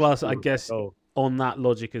plus I guess on that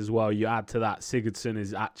logic as well, you add to that Sigurdsson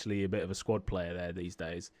is actually a bit of a squad player there these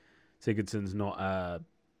days. Sigurdsson's not a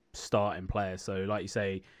starting player, so like you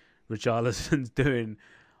say, Richarlison's doing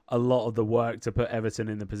a lot of the work to put Everton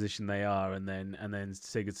in the position they are, and then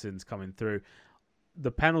Sigurdsson's coming through.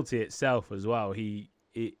 The penalty itself as well,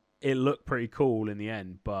 it looked pretty cool in the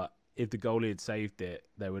end, but if the goalie had saved it,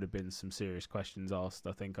 there would have been some serious questions asked,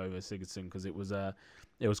 I think, over Sigurdsson, because it was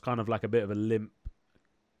kind of like a bit of a limp,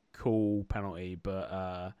 cool penalty,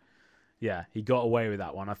 but he got away with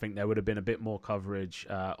that one. I think there would have been a bit more coverage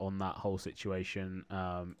on that whole situation,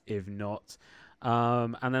 if not.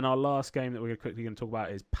 And then our last game that we're quickly going to talk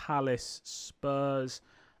about is Palace Spurs.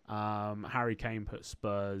 Harry Kane put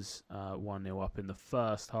Spurs 1-0 up in the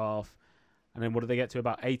first half. And then what did they get to?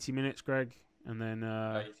 About 80 minutes, Greg? And then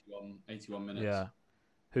 81 minutes. Yeah.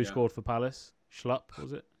 Who scored for Palace? Schlupp,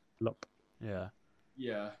 was it? Schlupp. Yeah.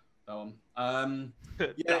 Yeah, that one.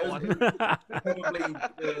 It was probably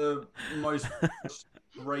the most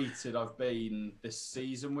frustrated I've been this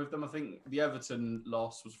season with them. I think the Everton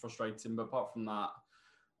loss was frustrating, but apart from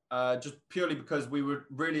that, just purely because we were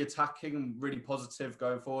really attacking and really positive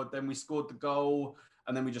going forward. Then we scored the goal,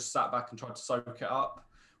 and then we just sat back and tried to soak it up,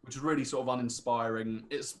 which is really sort of uninspiring.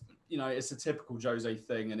 It's a typical Jose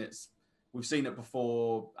thing, and we've seen it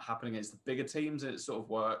before happen against the bigger teams, and it sort of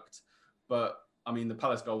worked. But I mean, the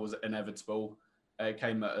Palace goal was inevitable. It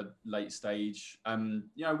came at a late stage.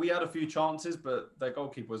 We had a few chances, but their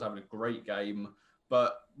goalkeeper was having a great game.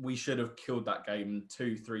 But we should have killed that game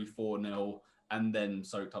 2-3, 4-0, and then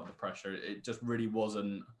soaked up the pressure. It just really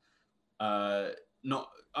wasn't.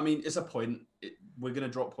 It's a point. We're going to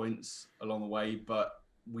drop points along the way, but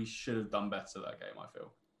we should have done better that game, I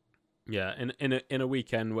feel. Yeah, in a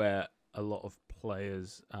weekend where a lot of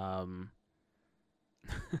players.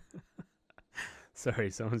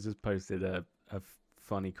 Sorry, someone's just posted a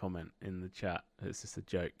funny comment in the chat. It's just a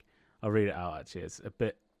joke. I'll read it out. Actually, it's a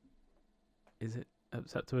bit. Is it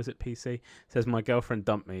acceptable? Is it PC? It says my girlfriend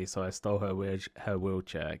dumped me, so I stole her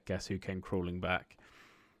wheelchair. Guess who came crawling back?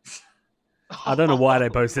 I don't know why they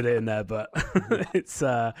posted it in there, but it's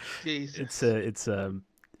an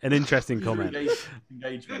interesting comment.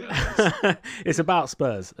 Engagement. It's about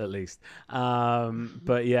Spurs at least.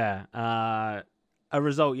 But yeah, a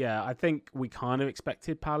result. Yeah, I think we kind of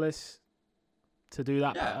expected Palace to do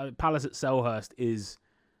that. Yeah. Palace at Selhurst is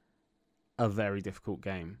a very difficult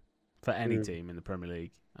game for any team in the Premier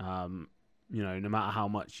League. You know, no matter how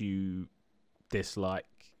much you dislike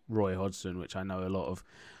Roy Hodgson, which I know a lot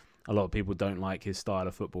of people don't like his style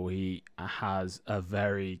of football, he has a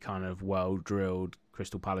very kind of well-drilled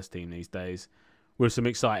Crystal Palace team these days with some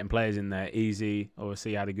exciting players in there. Easy,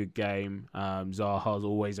 obviously, had a good game. Zaha's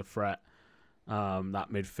always a threat. That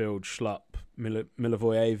midfield, Schlupp,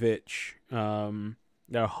 Milivojevic,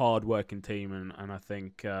 they're a hard-working team, and I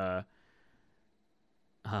think, I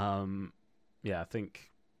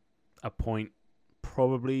think a point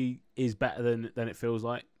probably is better than it feels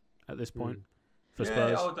like at this point for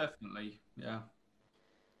Spurs. Oh, definitely, yeah.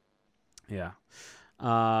 Yeah.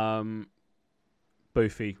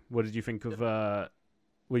 Boofy, what did you think of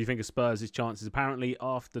Spurs' chances? Apparently,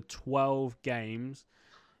 after 12 games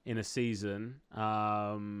in a season,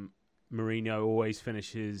 Mourinho always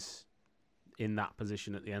finishes in that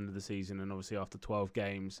position at the end of the season, and obviously after 12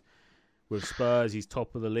 games with Spurs, he's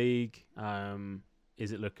top of the league.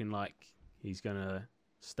 Is it looking like he's gonna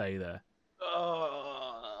stay there?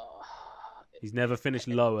 He's never finished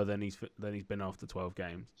lower than he's been after 12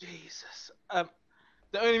 games. Jesus.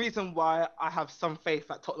 The only reason why I have some faith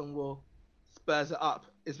that Tottenham will Spurs it up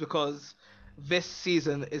is because this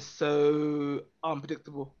season is so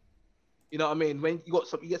unpredictable. You know what I mean? When you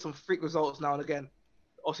get some freak results now and again.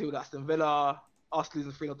 Obviously with Aston Villa, Arsenal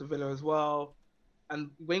losing 3-0 to Villa as well.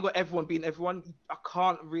 And when you got everyone beating everyone, I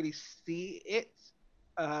can't really see it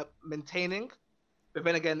maintaining. But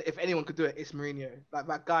then again, if anyone could do it, it's Mourinho. Like,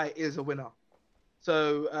 that guy is a winner.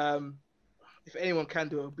 So if anyone can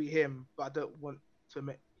do it, it'll be him. But I don't want to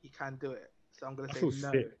admit he can do it. So I'm gonna say no.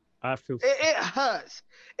 Sick. I feel It hurts.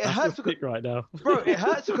 It hurts because right now, bro. It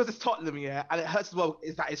hurts because it's Tottenham, yeah, and it hurts as well.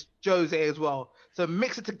 Is that it's Jose as well. So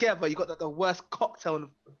mix it together, you got the worst cocktail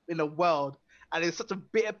in the world, and it's such a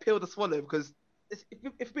bitter pill to swallow. Because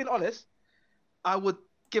if being honest, I would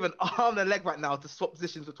give an arm and a leg right now to swap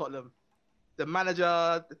positions with Tottenham. The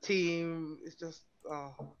manager, the team, it's just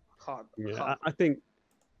I can't. Yeah, I think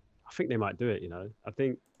they might do it. You know, I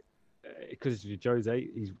think because Jose,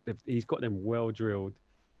 he's got them well drilled.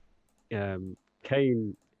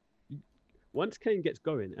 Kane, once Kane gets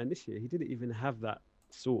going, and this year he didn't even have that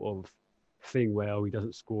sort of thing where he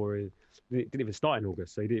doesn't score. He didn't even start in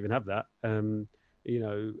August, so he didn't even have that. You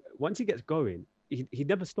know, once he gets going, he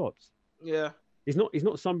never stops. Yeah, he's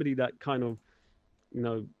not somebody that kind of, you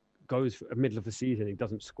know, goes for the middle of the season, he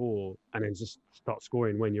doesn't score, and then just starts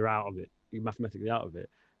scoring when you're out of it. You're mathematically out of it.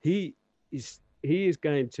 He is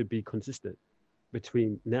going to be consistent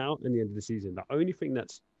between now and the end of the season. The only thing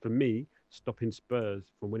that's, for me, stopping Spurs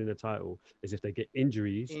from winning the title is if they get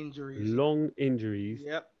long injuries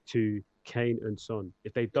to Kane and Son.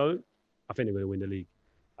 If they don't, I think they're going to win the league.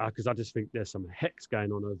 Because I just think there's some hex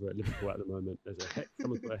going on over at Liverpool at the moment. There's a hex,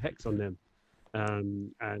 someone's got a hex on them.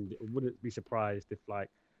 And I wouldn't be surprised if, like,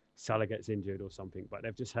 Salah gets injured or something, but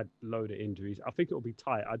they've just had a load of injuries. I think it'll be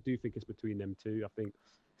tight. I do think it's between them two. I think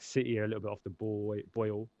City are a little bit off the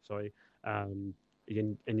boil. Sorry.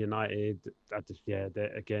 In United,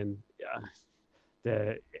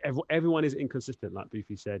 everyone is inconsistent, like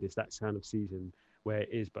Boofy said. It's that kind of season where it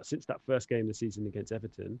is. But since that first game of the season against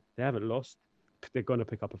Everton, they haven't lost. They're going to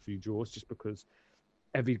pick up a few draws just because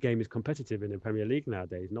every game is competitive in the Premier League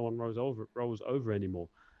nowadays. No one rolls over anymore.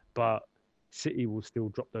 But City will still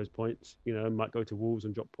drop those points. You know, might go to Wolves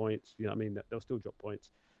and drop points. You know what I mean? They'll still drop points.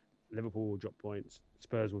 Liverpool will drop points.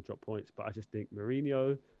 Spurs will drop points. But I just think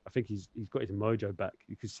Mourinho, I think he's got his mojo back.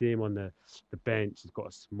 You can see him on the bench. He's got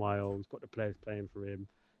a smile. He's got the players playing for him.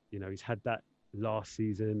 You know, he's had that last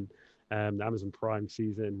season, the Amazon Prime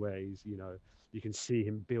season, where he's, you know, you can see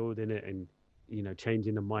him building it and, you know,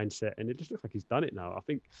 changing the mindset. And it just looks like he's done it now. I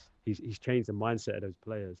think he's changed the mindset of those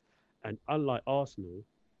players. And unlike Arsenal,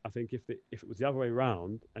 I think if it was the other way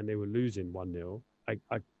around and they were losing 1-0,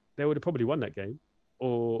 they would have probably won that game,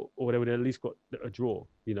 or they would have at least got a draw.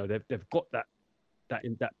 You know, they've got that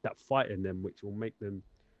fight in them, which will make them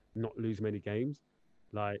not lose many games.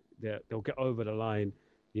 Like they'll get over the line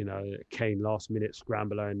you know, Kane last minute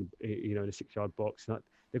scrambler and you know in the 6-yard box. Like,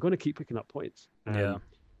 they're going to keep picking up points. Yeah.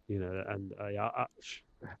 You know, and it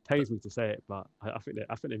pains me to say it, but I think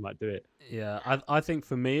they might do it. Yeah, I think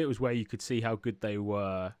for me it was where you could see how good they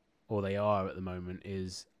were or they are at the moment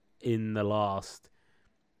is in the last.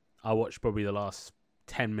 I watched probably the last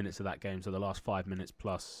 10 minutes of that game, so the last 5 minutes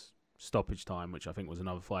plus stoppage time, which I think was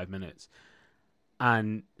another 5 minutes.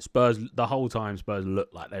 And Spurs, the whole time, Spurs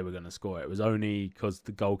looked like they were going to score. It was only because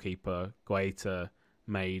the goalkeeper, Guaita,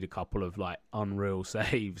 made a couple of like unreal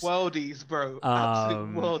saves. Worldies, bro.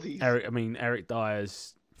 Absolute worldies. Eric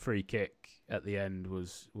Dyer's free kick at the end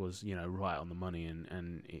was right on the money,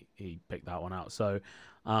 and he picked that one out. So,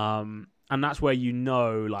 and that's where you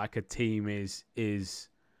know like a team is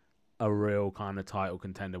a real kind of title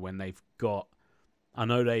contender when they've got. I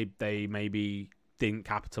know they maybe didn't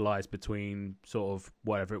capitalize between sort of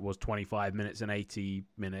whatever it was 25 minutes and 80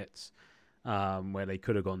 minutes where they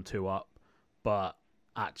could have gone 2 up, but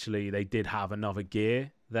actually they did have another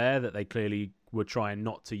gear there that they clearly were trying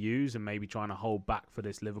not to use and maybe trying to hold back for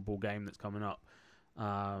this Liverpool game that's coming up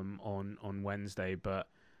on Wednesday. But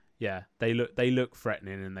yeah, they look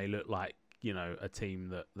threatening and they look like, you know, a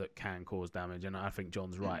team that can cause damage. And I think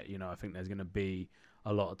John's right. You know, I think there's going to be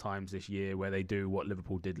a lot of times this year where they do what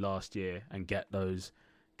Liverpool did last year and get those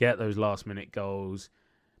last minute goals,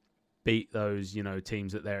 beat those, you know,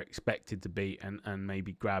 teams that they're expected to beat, and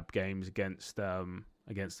maybe grab games against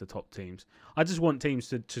the top teams. I just want teams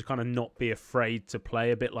to kind of not be afraid to play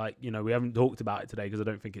a bit like, you know, we haven't talked about it today because I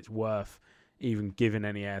don't think it's worth even giving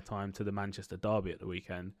any airtime to the Manchester derby at the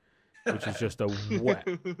weekend, which is just a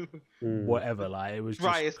whatever. Like, it was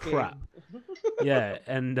just crap. Yeah,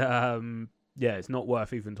 and yeah, it's not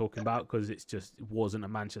worth even talking about because it wasn't a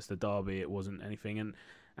Manchester derby. It wasn't anything,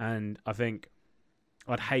 and I think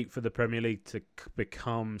I'd hate for the Premier League to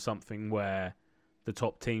become something where the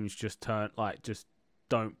top teams just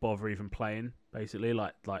don't bother even playing. Basically,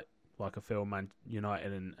 like I feel Man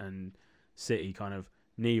United and City kind of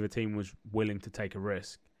neither team was willing to take a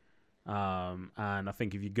risk. And I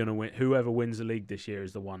think if you're gonna win, whoever wins the league this year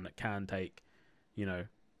is the one that can take, you know,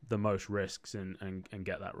 the most risks and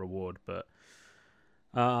get that reward. But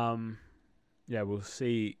yeah, we'll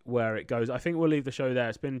see where it goes. I think we'll leave the show there.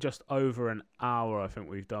 It's been just over an hour, I think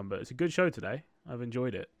we've done, but it's a good show today. I've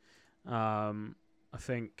enjoyed it. I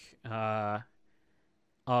think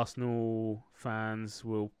Arsenal fans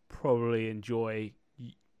will probably enjoy,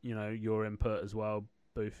 you know, your input as well,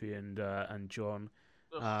 Boofy and John.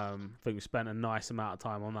 I think we spent a nice amount of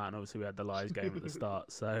time on that, and obviously we had the Lies game at the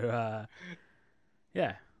start. So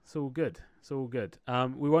yeah, it's all good. It's all good.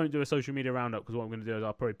 We won't do a social media roundup because what I'm going to do is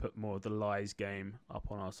I'll probably put more of the Lies game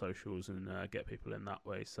up on our socials and get people in that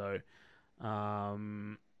way. So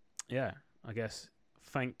yeah, I guess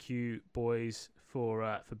thank you, boys,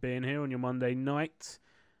 for being here on your Monday night.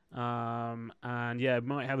 And yeah,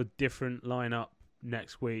 might have a different lineup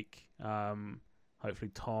next week.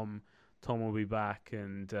 Hopefully Tom will be back,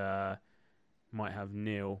 and might have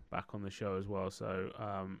Neil back on the show as well. So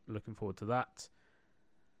looking forward to that.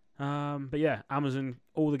 But yeah, Amazon,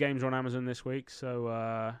 all the games are on Amazon this week,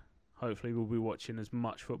 so hopefully we'll be watching as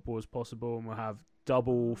much football as possible, and we'll have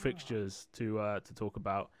double fixtures to talk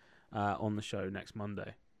about on the show next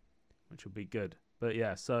Monday, which will be good. But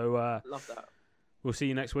yeah, so love that. We'll see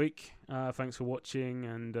you next week. Thanks for watching,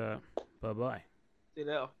 and bye-bye. See you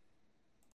later.